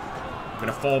 I'm going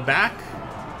to fall back.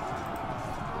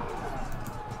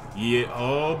 Yeah,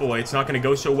 oh boy, it's not going to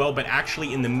go so well, but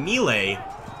actually in the melee,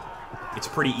 it's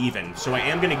pretty even. So I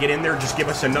am going to get in there, just give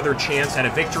us another chance at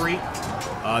a victory.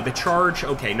 The charge,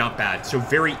 okay, not bad. So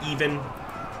very even.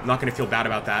 I'm not going to feel bad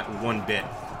about that one bit.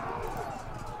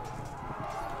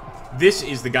 This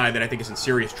is the guy that I think is in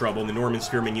serious trouble, the Norman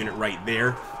Spearman unit right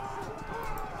there.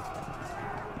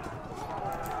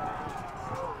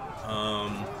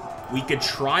 We could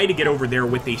try to get over there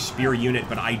with a spear unit,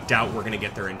 but I doubt we're going to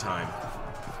get there in time.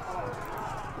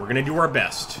 We're going to do our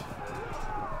best.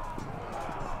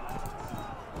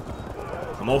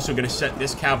 I'm also going to set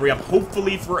this cavalry up,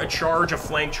 hopefully for a charge, a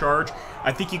flank charge.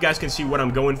 I think you guys can see what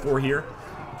I'm going for here.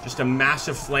 Just a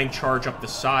massive flank charge up the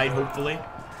side, hopefully,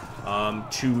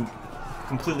 to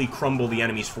completely crumble the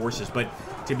enemy's forces. But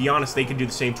to be honest, they can do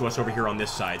the same to us over here on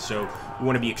this side, so we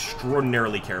want to be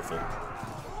extraordinarily careful.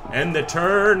 End the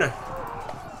turn.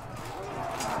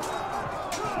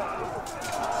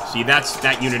 See,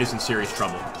 that unit is in serious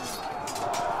trouble.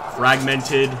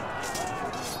 Fragmented.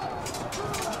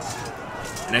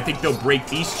 And I think they'll break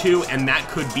these two, and that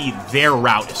could be their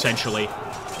route, essentially.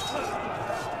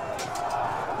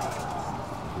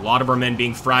 A lot of our men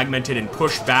being fragmented and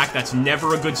pushed back. That's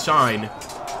never a good sign.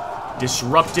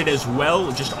 Disrupted as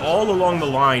well. Just all along the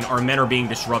line, our men are being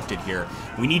disrupted here.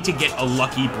 We need to get a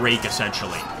lucky break,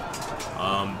 essentially.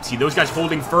 See, those guys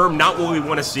holding firm, not what we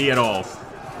want to see at all.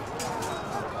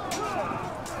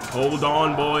 Hold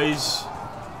on, boys.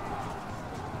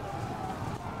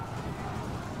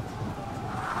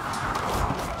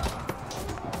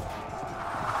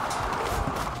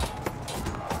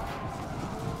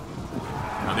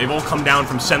 They've all come down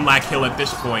from Senlac Hill at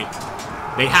this point.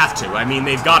 They have to. I mean,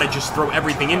 they've got to just throw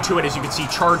everything into it. As you can see,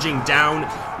 charging down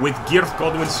with Girth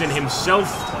Godwinson himself.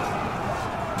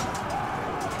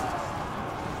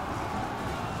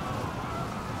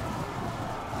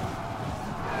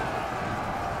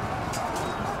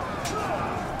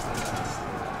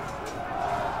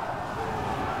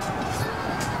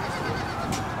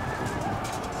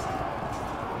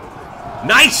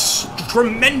 Nice!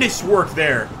 Tremendous work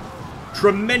there.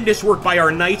 Tremendous work by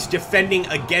our knights defending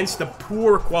against the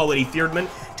poor quality Thierdmen.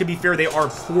 To be fair, they are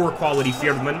poor quality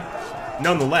Thierdmen.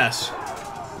 Nonetheless.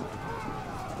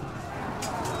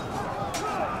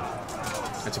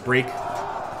 That's a break.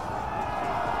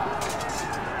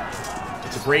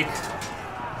 That's a break.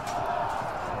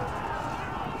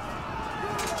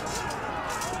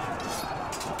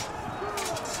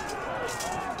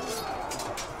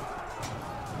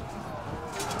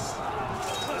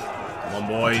 Come on,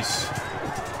 boys.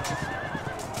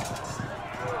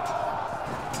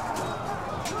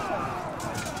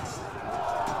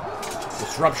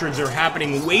 Disruptions are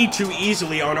happening way too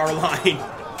easily on our line.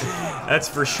 That's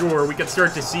for sure. We can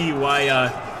start to see why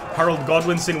Harold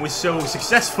Godwinson was so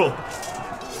successful.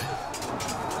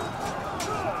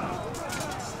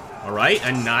 Alright,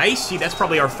 and nice. See, that's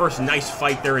probably our first nice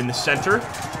fight there in the center.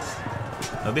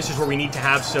 Now, this is where we need to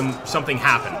have something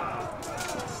happen.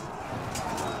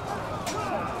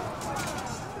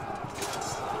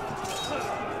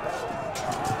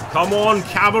 Come on,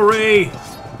 cavalry!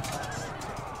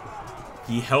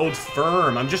 He held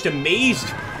firm. I'm just amazed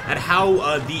at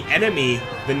how the enemy,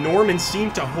 the Normans, seem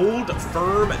to hold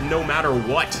firm no matter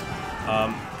what.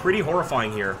 Pretty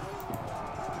horrifying here.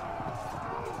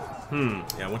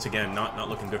 Yeah, once again, not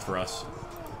looking good for us.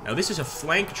 Now, this is a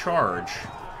flank charge.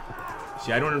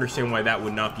 See, I don't understand why that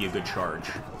would not be a good charge.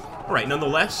 Alright,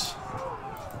 nonetheless.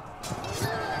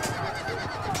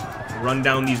 Run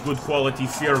down these good quality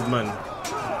Thierdmen.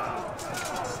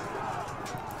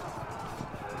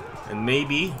 And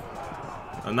maybe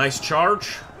a nice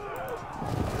charge.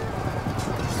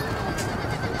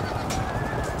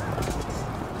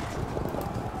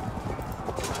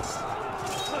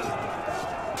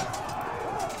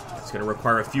 It's going to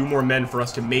require a few more men for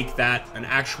us to make that an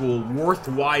actual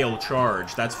worthwhile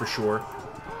charge, that's for sure.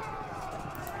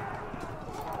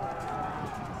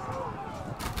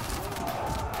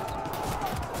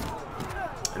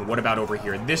 And what about over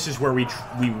here? This is where we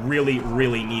really,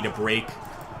 really need a break.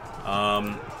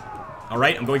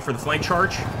 Alright, I'm going for the flank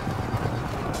charge.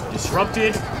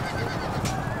 Disrupted.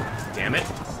 Damn it.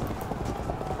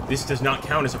 This does not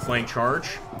count as a flank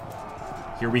charge.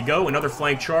 Here we go, another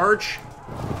flank charge.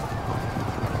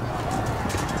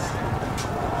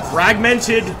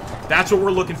 Fragmented. That's what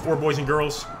we're looking for, boys and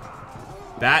girls.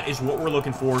 That is what we're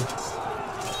looking for.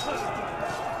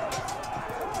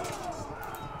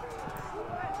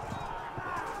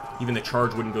 Even the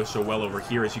charge wouldn't go so well over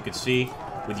here, as you can see.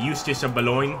 With Eustace of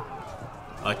Boulogne,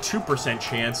 a 2%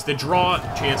 chance. The draw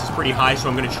chance is pretty high, so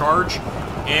I'm going to charge.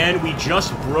 And we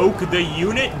just broke the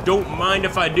unit. Don't mind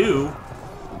if I do.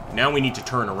 Now we need to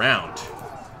turn around.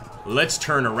 Let's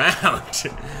turn around.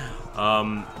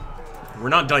 We're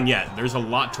not done yet. There's a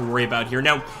lot to worry about here.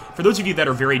 Now, for those of you that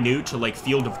are very new to, like,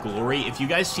 Field of Glory, if you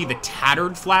guys see the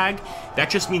tattered flag, that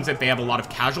just means that they have a lot of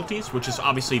casualties, which is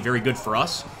obviously very good for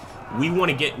us. We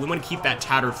want to keep that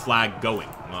tattered flag going.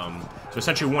 So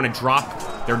essentially we want to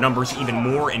drop their numbers even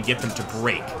more and get them to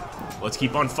break. Let's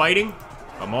keep on fighting.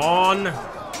 Come on.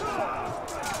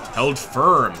 Held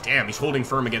firm. Damn, he's holding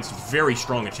firm against very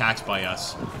strong attacks by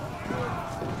us.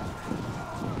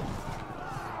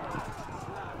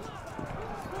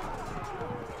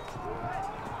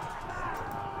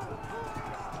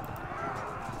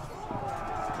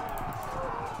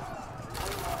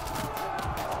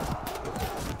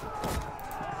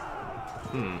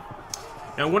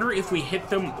 Now I wonder if we hit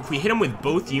them with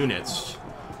both units.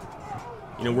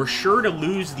 You know, we're sure to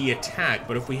lose the attack,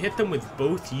 but if we hit them with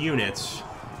both units,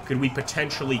 could we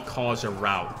potentially cause a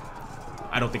rout?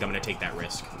 I don't think I'm going to take that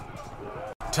risk.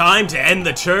 Time to end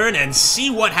the turn and see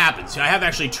what happens. I have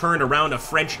actually turned around a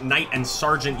French Knight and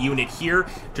Sergeant unit here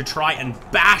to try and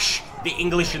bash the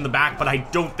English in the back, but I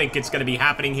don't think it's going to be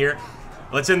happening here.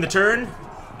 Let's end the turn.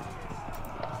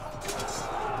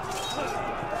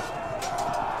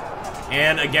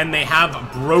 And again, they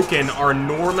have broken our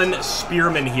Norman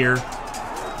spearmen here.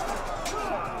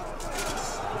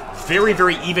 Very,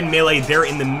 very even melee there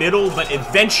in the middle, but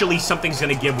eventually something's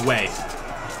going to give way.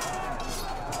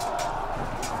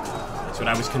 That's what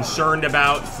I was concerned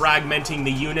about, fragmenting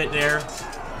the unit there.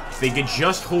 If they could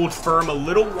just hold firm a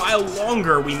little while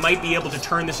longer, we might be able to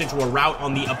turn this into a rout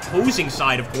on the opposing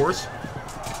side, of course.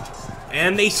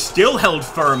 And they still held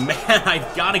firm. Man,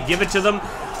 I've got to give it to them.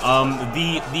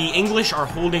 The English are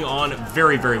holding on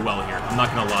very, very well here. I'm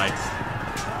not going to lie.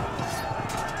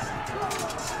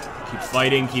 Keep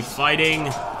fighting, keep fighting.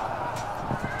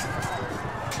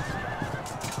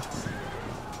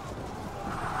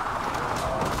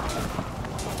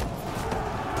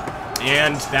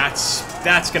 And that's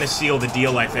going to seal the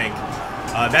deal, I think.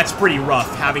 That's pretty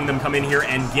rough, having them come in here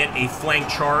and get a flank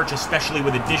charge, especially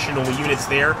with additional units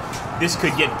there. This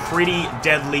could get pretty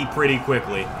deadly pretty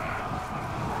quickly.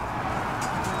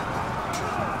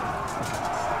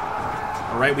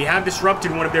 Alright, we have disrupted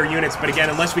one of their units, but again,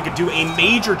 unless we could do a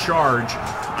major charge,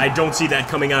 I don't see that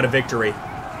coming out of victory.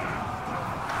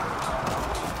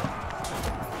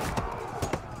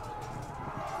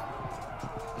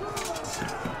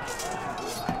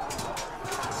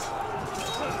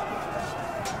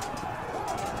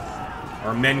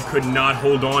 Our men could not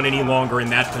hold on any longer in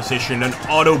that position. An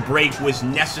auto break was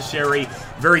necessary.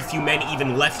 Very few men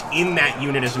even left in that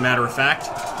unit, as a matter of fact.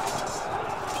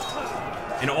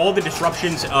 And all the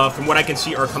disruptions, from what I can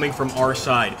see, are coming from our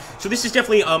side. So this is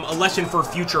definitely a lesson for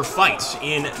future fights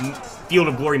in Field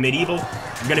of Glory Medieval.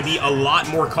 I'm going to be a lot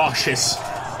more cautious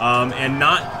and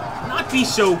not be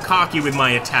so cocky with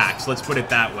my attacks. Let's put it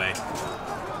that way.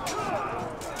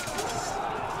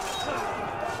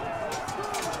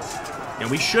 Now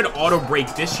we should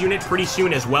auto-break this unit pretty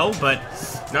soon as well, but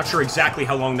not sure exactly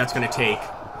how long that's going to take.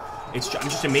 I'm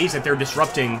just amazed that they're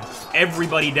disrupting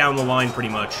everybody down the line pretty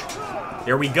much.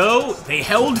 There we go. They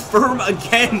held firm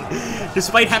again,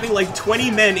 despite having like 20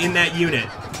 men in that unit.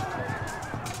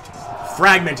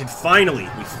 Fragmented, finally.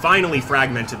 We finally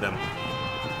fragmented them.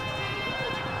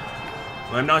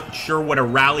 I'm not sure what a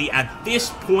rally at this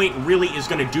point really is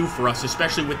going to do for us,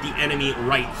 especially with the enemy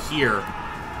right here.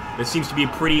 That seems to be a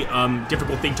pretty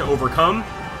difficult thing to overcome.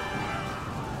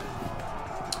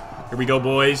 Here we go,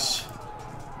 boys.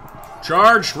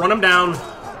 Charge, run them down.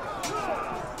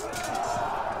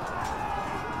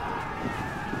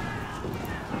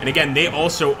 And again, they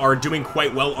also are doing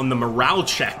quite well on the morale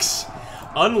checks.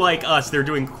 Unlike us, they're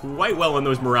doing quite well on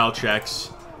those morale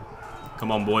checks.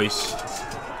 Come on, boys.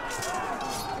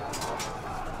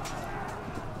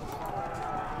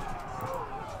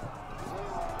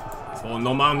 For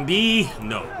Normandy.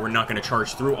 No, we're not going to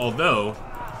charge through, although...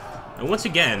 And once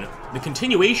again, the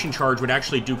continuation charge would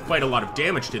actually do quite a lot of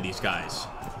damage to these guys.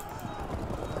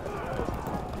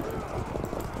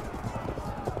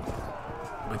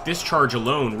 But this charge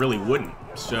alone really wouldn't.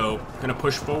 So, gonna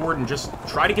push forward and just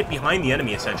try to get behind the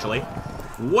enemy, essentially.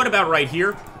 What about right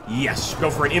here? Yes, go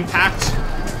for an impact.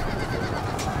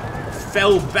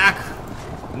 Fell back.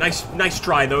 Nice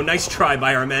try, though. Nice try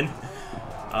by our men.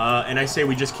 And I say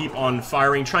we just keep on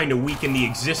firing, trying to weaken the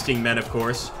existing men, of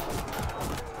course.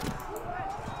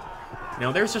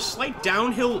 Now, there's a slight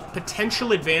downhill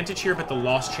potential advantage here, but the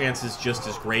loss chance is just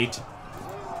as great.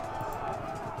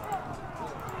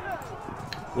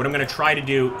 What I'm going to try to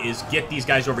do is get these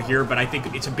guys over here, but I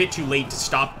think it's a bit too late to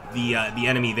stop the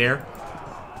enemy there.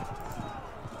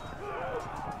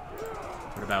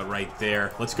 What about right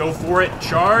there? Let's go for it.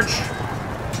 Charge.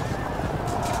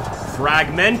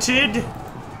 Fragmented.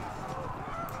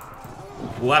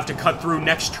 We'll have to cut through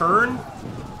next turn.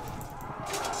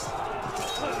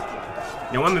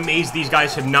 Now, I'm amazed these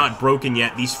guys have not broken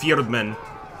yet, these Fjordmen.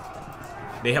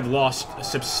 They have lost a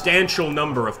substantial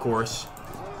number, of course.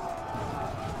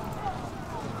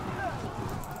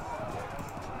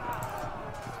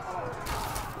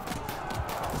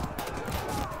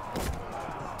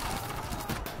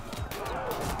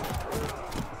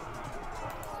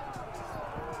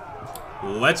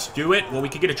 Let's do it. Well, we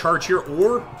could get a charge here,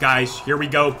 or, guys, here we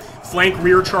go. Flank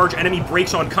rear charge, enemy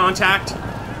breaks on contact.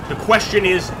 The question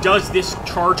is, does this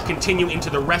charge continue into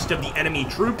the rest of the enemy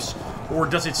troops, or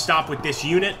does it stop with this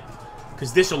unit?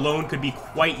 Because this alone could be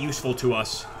quite useful to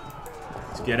us.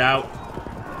 Let's get out.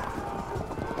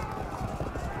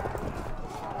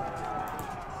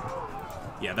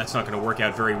 Yeah, that's not going to work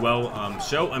out very well.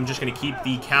 So I'm just going to keep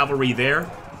the cavalry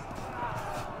there.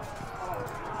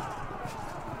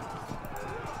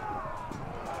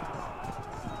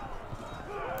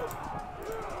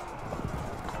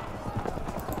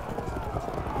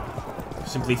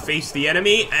 Simply face the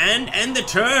enemy and end the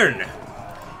turn.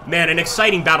 Man, an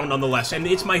exciting battle nonetheless. And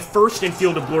it's my first in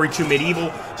Field of Glory 2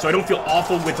 Medieval, so I don't feel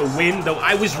awful with a win, though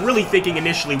I was really thinking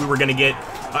initially we were going to get...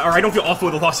 or I don't feel awful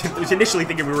with a loss. I was initially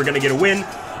thinking we were going to get a win.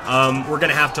 We're going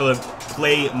to have to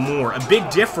play more. A bit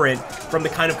different from the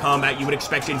kind of combat you would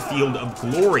expect in Field of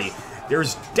Glory.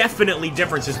 There's definitely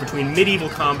differences between medieval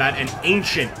combat and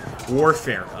ancient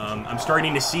warfare. I'm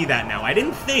starting to see that now. I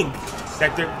didn't think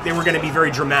that they were going to be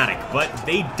very dramatic, but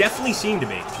they definitely seem to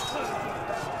be.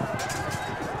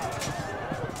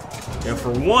 Now,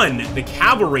 for one, the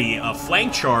cavalry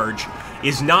flank charge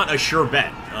is not a sure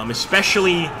bet,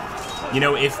 especially, you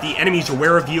know, if the enemy's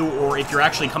aware of you or if you're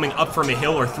actually coming up from a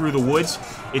hill or through the woods.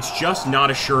 It's just not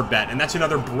a sure bet, and that's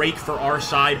another break for our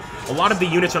side. A lot of the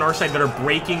units on our side that are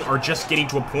breaking are just getting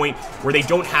to a point where they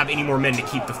don't have any more men to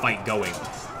keep the fight going.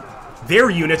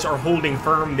 Their units are holding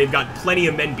firm. They've got plenty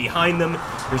of men behind them.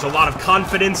 There's a lot of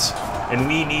confidence, and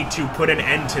we need to put an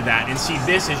end to that. And see,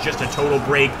 this is just a total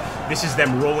break. This is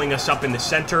them rolling us up in the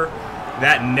center.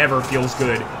 That never feels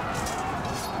good.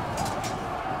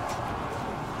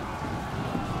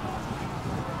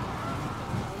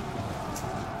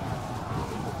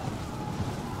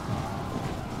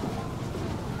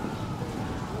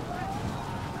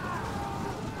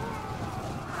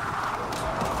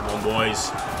 Come on,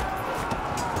 boys.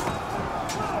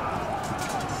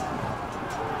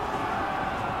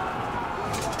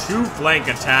 Two flank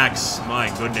attacks, my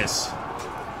goodness.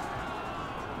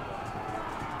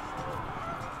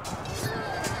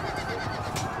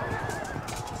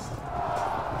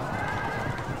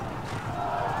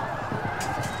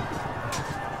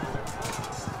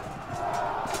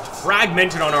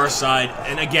 Fragmented on our side,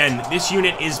 and again, this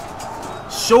unit is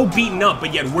so beaten up,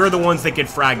 but yet we're the ones that get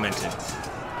fragmented.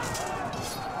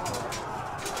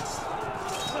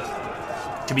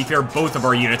 To be fair, both of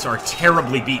our units are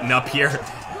terribly beaten up here.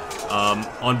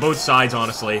 On both sides,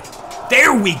 honestly.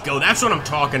 There we go! That's what I'm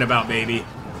talking about, baby.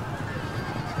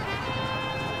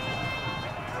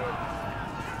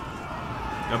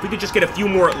 Now, if we could just get a few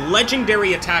more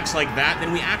legendary attacks like that,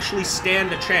 then we actually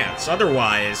stand a chance.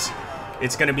 Otherwise,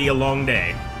 it's gonna be a long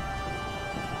day.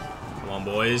 Come on,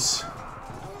 boys.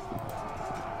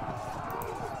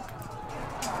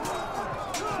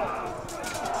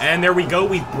 And there we go,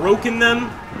 we've broken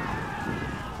them.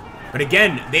 But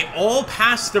again, they all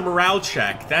passed the morale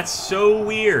check. That's so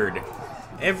weird.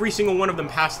 Every single one of them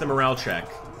passed the morale check.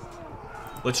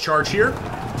 Let's charge here.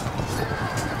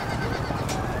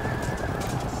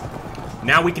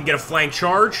 Now we can get a flank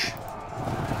charge.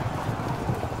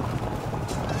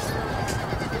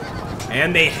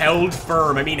 And they held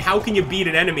firm. I mean, how can you beat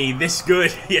an enemy this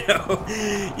good, you know?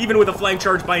 Even with a flank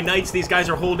charge by knights, these guys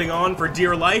are holding on for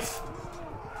dear life.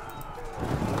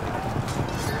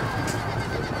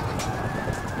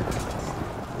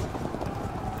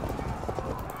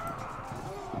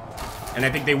 And I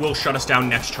think they will shut us down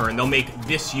next turn. They'll make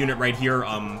this unit right here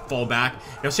fall back.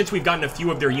 Now, since we've gotten a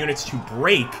few of their units to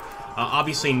break,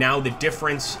 obviously now the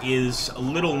difference is a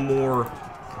little more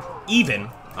even.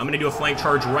 I'm going to do a flank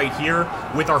charge right here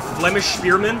with our Flemish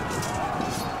spearmen.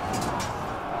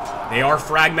 They are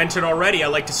fragmented already. I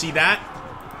like to see that.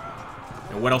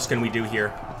 And what else can we do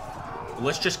here?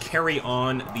 Let's just carry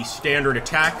on the standard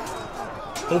attack.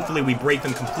 Hopefully we break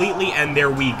them completely, and there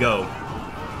we go.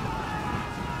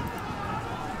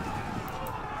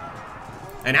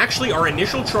 And actually, our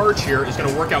initial charge here is going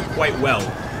to work out quite well.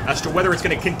 As to whether it's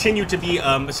going to continue to be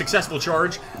a successful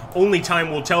charge, only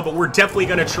time will tell, but we're definitely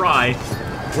going to try.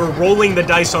 We're rolling the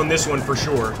dice on this one for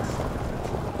sure.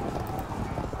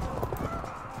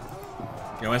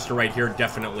 You know, Esther right here,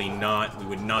 definitely not. We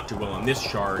would not do well on this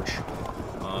charge. In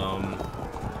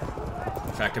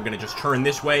fact, I'm going to just turn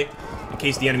this way. In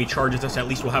case the enemy charges us, at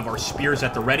least we'll have our spears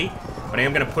at the ready. But I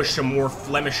am going to push some more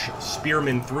Flemish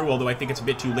spearmen through, although I think it's a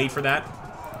bit too late for that.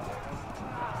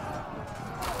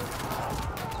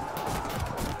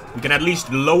 We can at least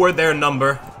lower their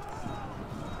number.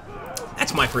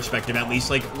 That's my perspective, at least.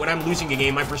 Like, when I'm losing a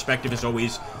game, my perspective is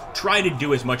always try to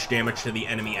do as much damage to the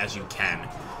enemy as you can,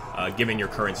 given your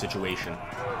current situation.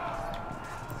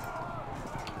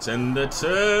 It's end the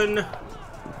turn.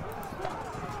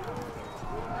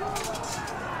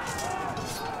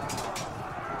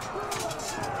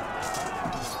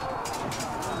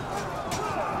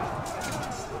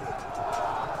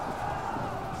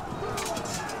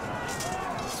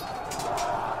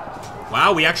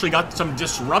 Wow, we actually got some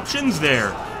disruptions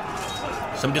there.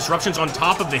 Some disruptions on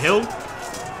top of the hill.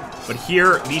 But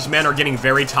here, these men are getting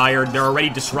very tired. They're already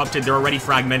disrupted. They're already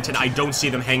fragmented. I don't see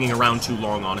them hanging around too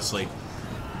long, honestly.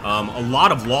 A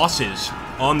lot of losses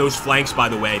on those flanks, by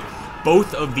the way.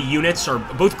 Both of the units, or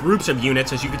both groups of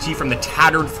units, as you can see from the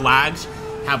tattered flags,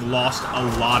 have lost a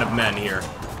lot of men here.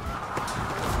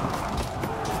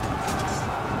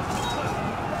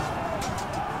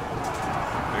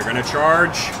 They're gonna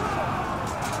charge.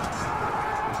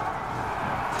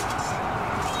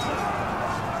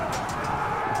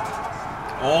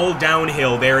 All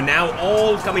downhill. They are now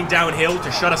all coming downhill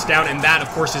to shut us down, and that, of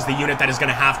course, is the unit that is going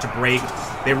to have to break.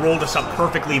 They rolled us up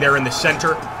perfectly there in the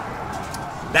center.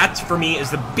 That, for me,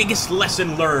 is the biggest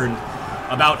lesson learned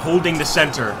about holding the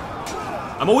center.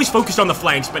 I'm always focused on the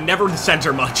flanks, but never the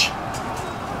center much.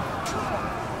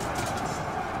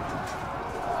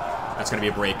 That's going to be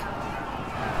a break.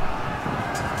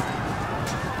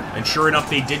 And sure enough,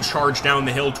 they did charge down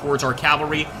the hill towards our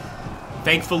cavalry.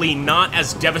 Thankfully, not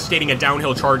as devastating a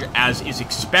downhill charge as is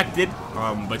expected,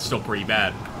 but still pretty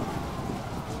bad.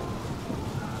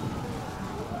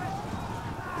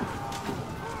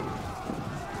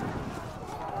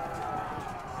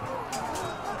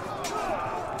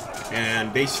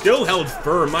 And they still held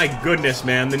firm. My goodness,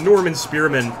 man. The Norman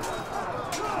spearmen.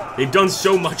 They've done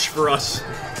so much for us.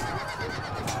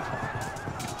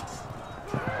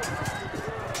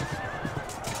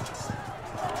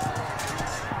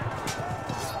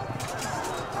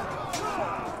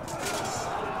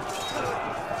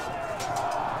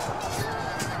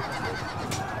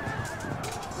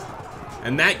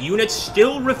 And that unit's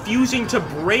still refusing to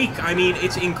break. I mean,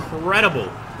 it's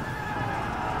incredible.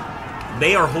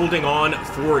 They are holding on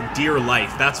for dear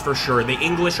life, that's for sure. The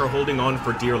English are holding on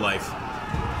for dear life.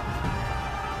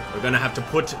 We're gonna have to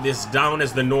put this down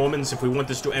as the Normans if we want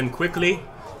this to end quickly.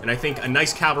 And I think a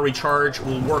nice cavalry charge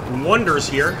will work wonders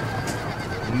here.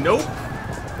 Nope.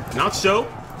 Not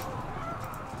so.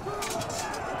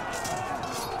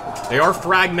 They are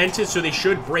fragmented, so they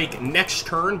should break next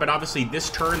turn, but obviously this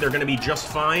turn they're going to be just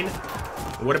fine.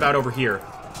 What about over here?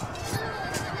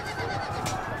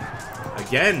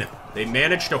 Again, they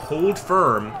managed to hold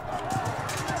firm.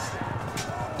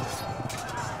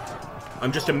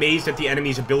 I'm just amazed at the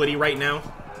enemy's ability right now.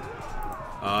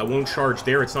 I won't charge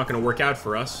there. It's not going to work out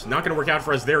for us. Not going to work out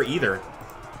for us there either.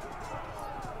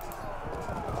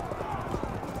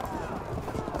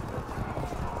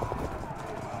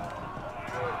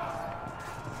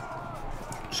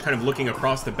 Kind of looking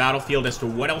across the battlefield as to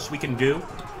what else we can do.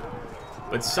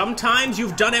 But sometimes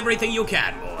you've done everything you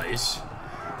can, boys.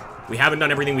 We haven't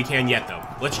done everything we can yet, though.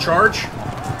 Let's charge.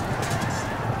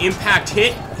 Impact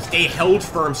hit. Stay held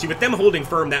firm. See, with them holding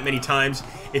firm that many times,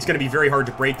 it's going to be very hard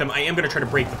to break them. I am going to try to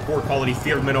break the poor quality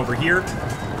fieldmen over here.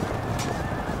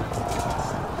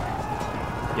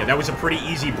 Yeah, that was a pretty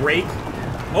easy break.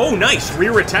 Oh, nice.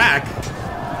 Rear attack.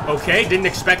 Okay, didn't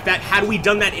expect that. Had we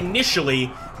done that initially,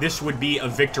 this would be a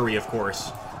victory, of course.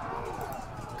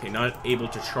 Okay, not able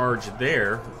to charge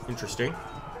there. Interesting.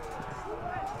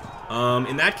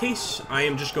 In that case, I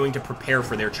am just going to prepare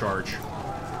for their charge.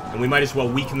 And we might as well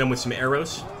weaken them with some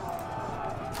arrows.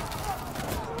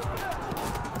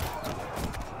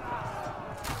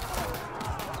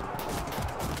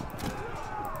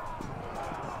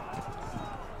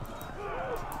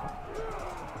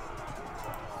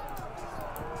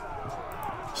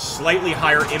 Slightly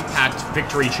higher impact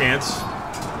victory chance.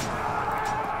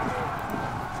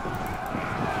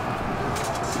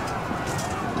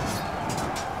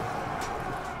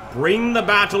 Bring the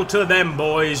battle to them,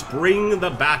 boys. Bring the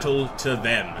battle to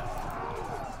them.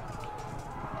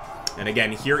 And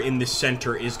again, here in the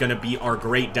center is going to be our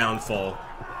great downfall.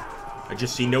 I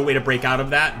just see no way to break out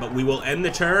of that, but we will end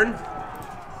the turn.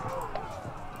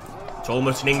 It's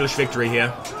almost an English victory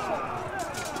here.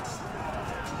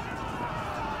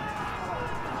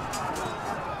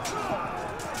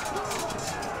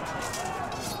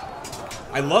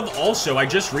 I love also, I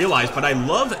just realized, but I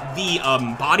love the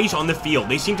bodies on the field.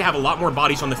 They seem to have a lot more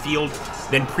bodies on the field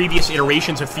than previous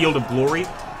iterations of Field of Glory.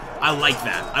 I like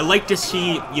that. I like to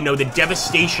see, you know, the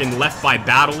devastation left by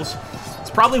battles. It's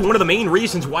probably one of the main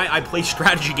reasons why I play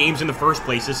strategy games in the first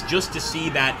place, is just to see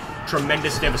that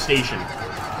tremendous devastation.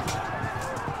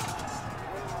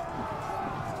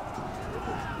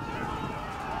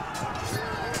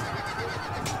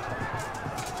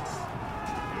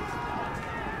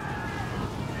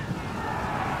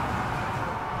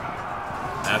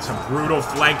 That's a brutal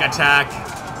flank attack.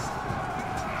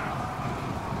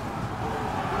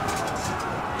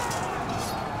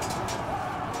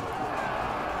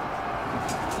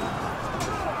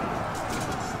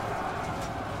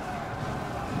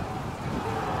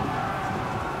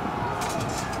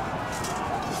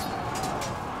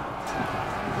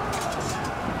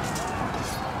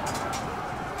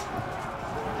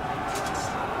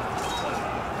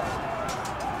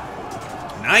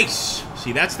 Nice.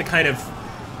 See, that's the kind of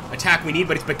attack we need,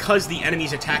 but it's because the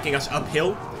enemy's attacking us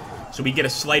uphill, so we get a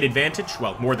slight advantage.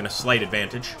 Well, more than a slight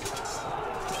advantage.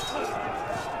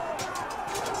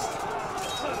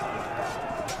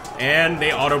 And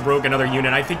they auto-broke another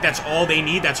unit. I think that's all they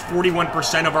need. That's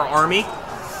 41% of our army.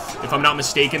 If I'm not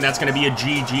mistaken, that's going to be a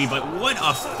GG, but what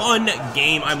a fun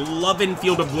game. I'm loving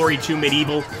Field of Glory 2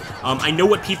 Medieval. I know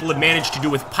what people have managed to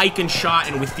do with Pike and Shot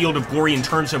and with Field of Glory in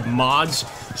terms of mods,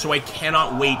 so I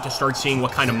cannot wait to start seeing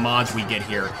what kind of mods we get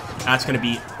here. That's going to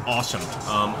be awesome.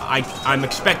 I'm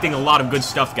expecting a lot of good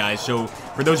stuff, guys, so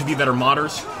for those of you that are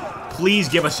modders, please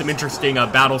give us some interesting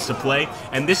battles to play.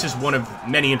 And this is one of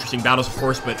many interesting battles, of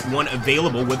course, but one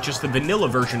available with just the vanilla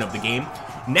version of the game.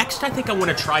 Next, I think I want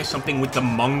to try something with the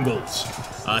Mongols.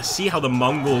 See how the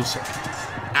Mongols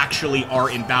actually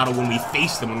are in battle when we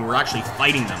face them, when we're actually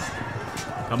fighting them.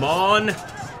 Come on.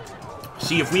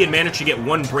 See, if we had managed to get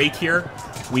one break here,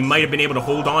 we might have been able to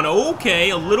hold on. Okay,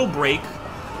 a little break.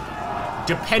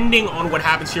 Depending on what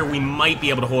happens here, we might be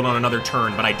able to hold on another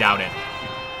turn, but I doubt it.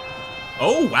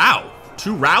 Oh, wow.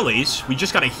 2 rallies. We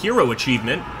just got a hero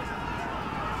achievement.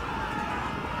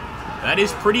 That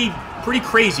is pretty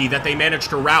crazy that they managed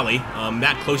to rally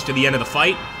that close to the end of the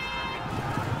fight.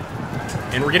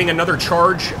 And we're getting another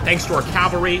charge thanks to our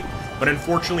cavalry, but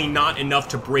unfortunately not enough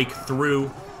to break through.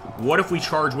 What if we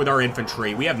charge with our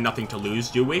infantry? We have nothing to lose,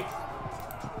 do we?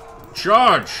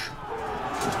 Charge!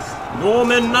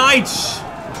 Norman Knights!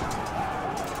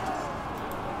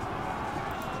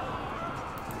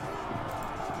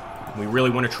 We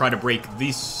really want to try to break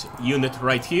this unit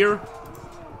right here.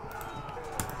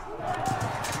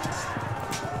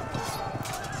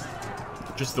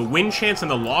 Just the win chance and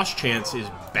the loss chance is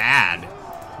bad.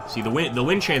 See, the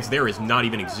win chance there is not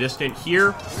even existent.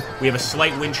 Here, we have a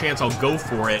slight win chance. I'll go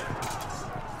for it.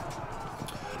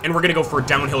 And we're going to go for a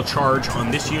downhill charge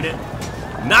on this unit.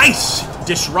 Nice!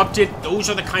 Disrupted. Those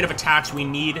are the kind of attacks we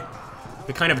need.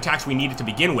 The kind of attacks we needed to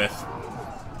begin with.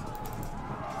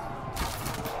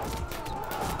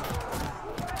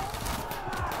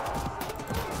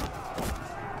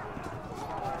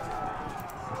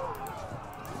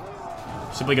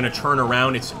 Simply going to turn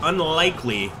around. It's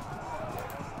unlikely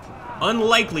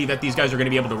that these guys are going to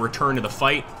be able to return to the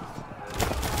fight.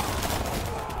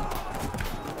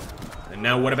 And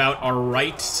now what about our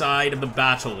right side of the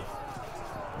battle?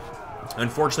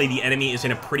 Unfortunately, the enemy is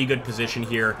in a pretty good position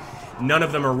here. None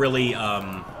of them are really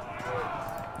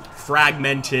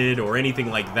fragmented or anything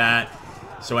like that.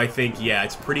 So I think, yeah,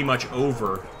 it's pretty much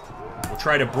over. We'll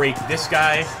try to break this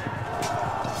guy.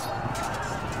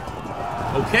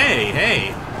 Okay,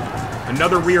 hey.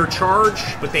 Another rear charge,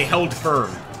 but they held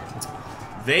firm.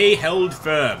 They held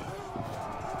firm.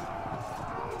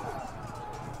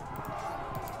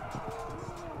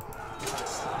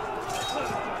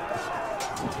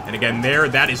 And again, there,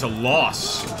 that is a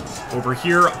loss. Over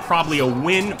here, probably a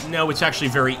win. No, it's actually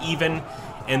very even.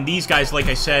 And these guys, like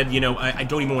I said, you know, I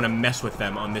don't even want to mess with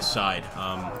them on this side.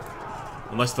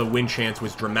 Unless the win chance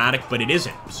was dramatic, but it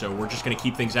isn't. So we're just going to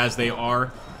keep things as they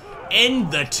are.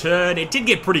 End the turn. It did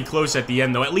get pretty close at the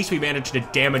end, though. At least we managed to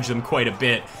damage them quite a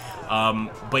bit.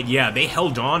 But yeah, they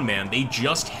held on, man. They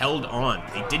just held on.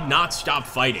 They did not stop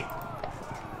fighting.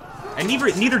 And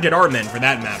neither did our men, for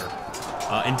that matter.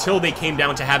 Until they came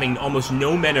down to having almost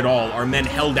no men at all, our men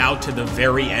held out to the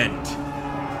very end.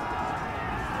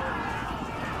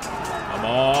 Come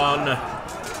on.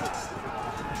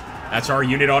 That's our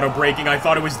unit auto-braking. I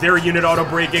thought it was their unit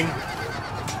auto-braking.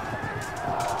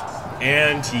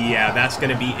 And, yeah, that's going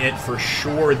to be it for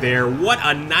sure there. What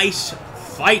a nice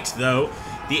fight, though.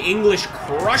 The English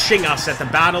crushing us at the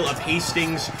Battle of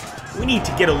Hastings. We need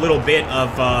to get a little bit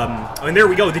of, and there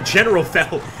we go, the general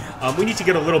fell. We need to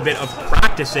get a little bit of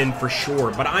practice in for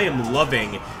sure, but I am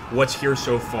loving what's here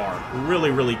so far.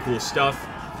 Really, really cool stuff.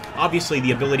 Obviously,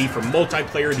 the ability for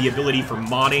multiplayer, the ability for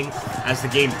modding as the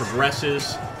game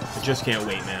progresses. I just can't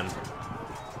wait, man.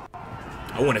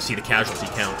 I want to see the casualty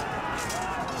count.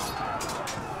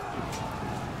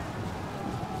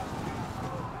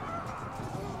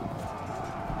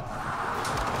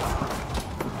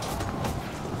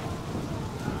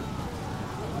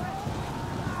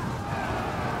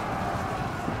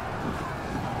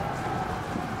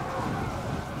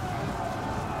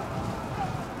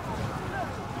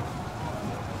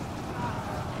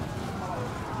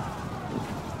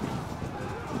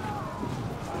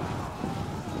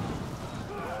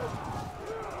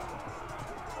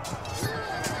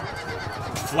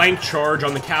 Flank charge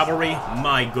on the cavalry,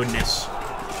 my goodness.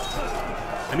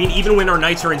 I mean, even when our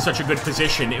knights are in such a good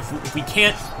position, if we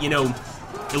can't, you know,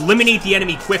 eliminate the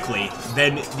enemy quickly,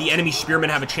 then the enemy spearmen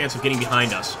have a chance of getting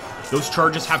behind us. Those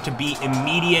charges have to be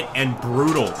immediate and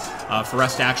brutal for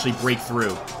us to actually break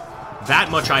through. That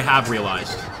much I have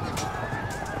realized.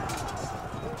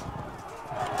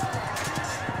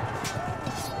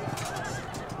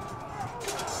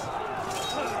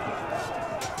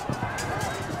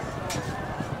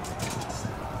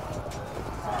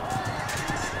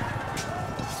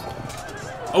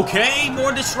 Okay,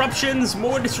 more disruptions,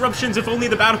 if only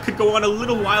the battle could go on a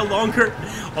little while longer.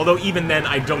 Although even then,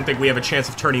 I don't think we have a chance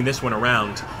of turning this one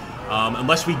around.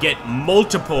 Unless we get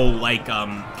multiple, like,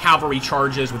 cavalry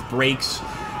charges with breaks,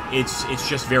 it's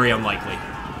just very unlikely.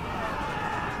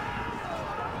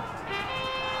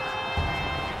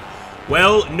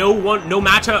 Well, no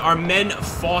matter, our men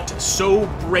fought so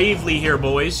bravely here,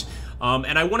 boys.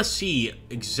 And I want to see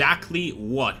exactly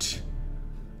what.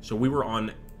 So we were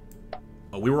on...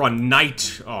 Oh, we were on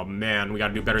Knight. Oh, man, we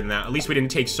gotta do better than that. At least we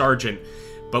didn't take Sergeant.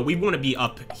 But we want to be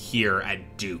up here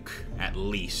at Duke, at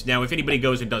least. Now, if anybody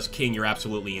goes and does King, you're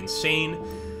absolutely insane.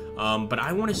 But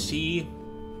I want to see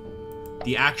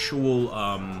the actual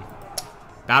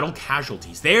battle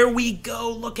casualties. There we go.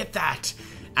 Look at that.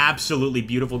 Absolutely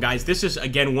beautiful, guys. This is,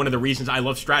 again, one of the reasons I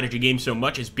love strategy games so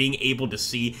much, is being able to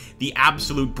see the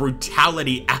absolute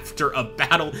brutality after a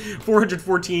battle.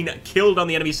 414 killed on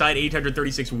the enemy side,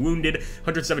 836 wounded,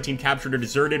 117 captured or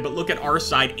deserted. But look at our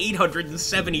side,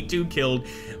 872 killed,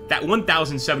 that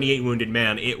 1,078 wounded.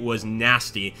 Man, it was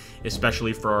nasty,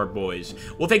 especially for our boys.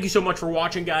 Well, thank you so much for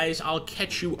watching, guys. I'll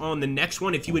catch you on the next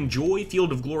one. If you enjoy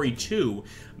Field of Glory 2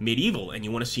 Medieval and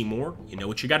you want to see more, you know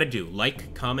what you got to do.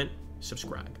 Like, comment,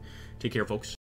 subscribe. Take care, folks.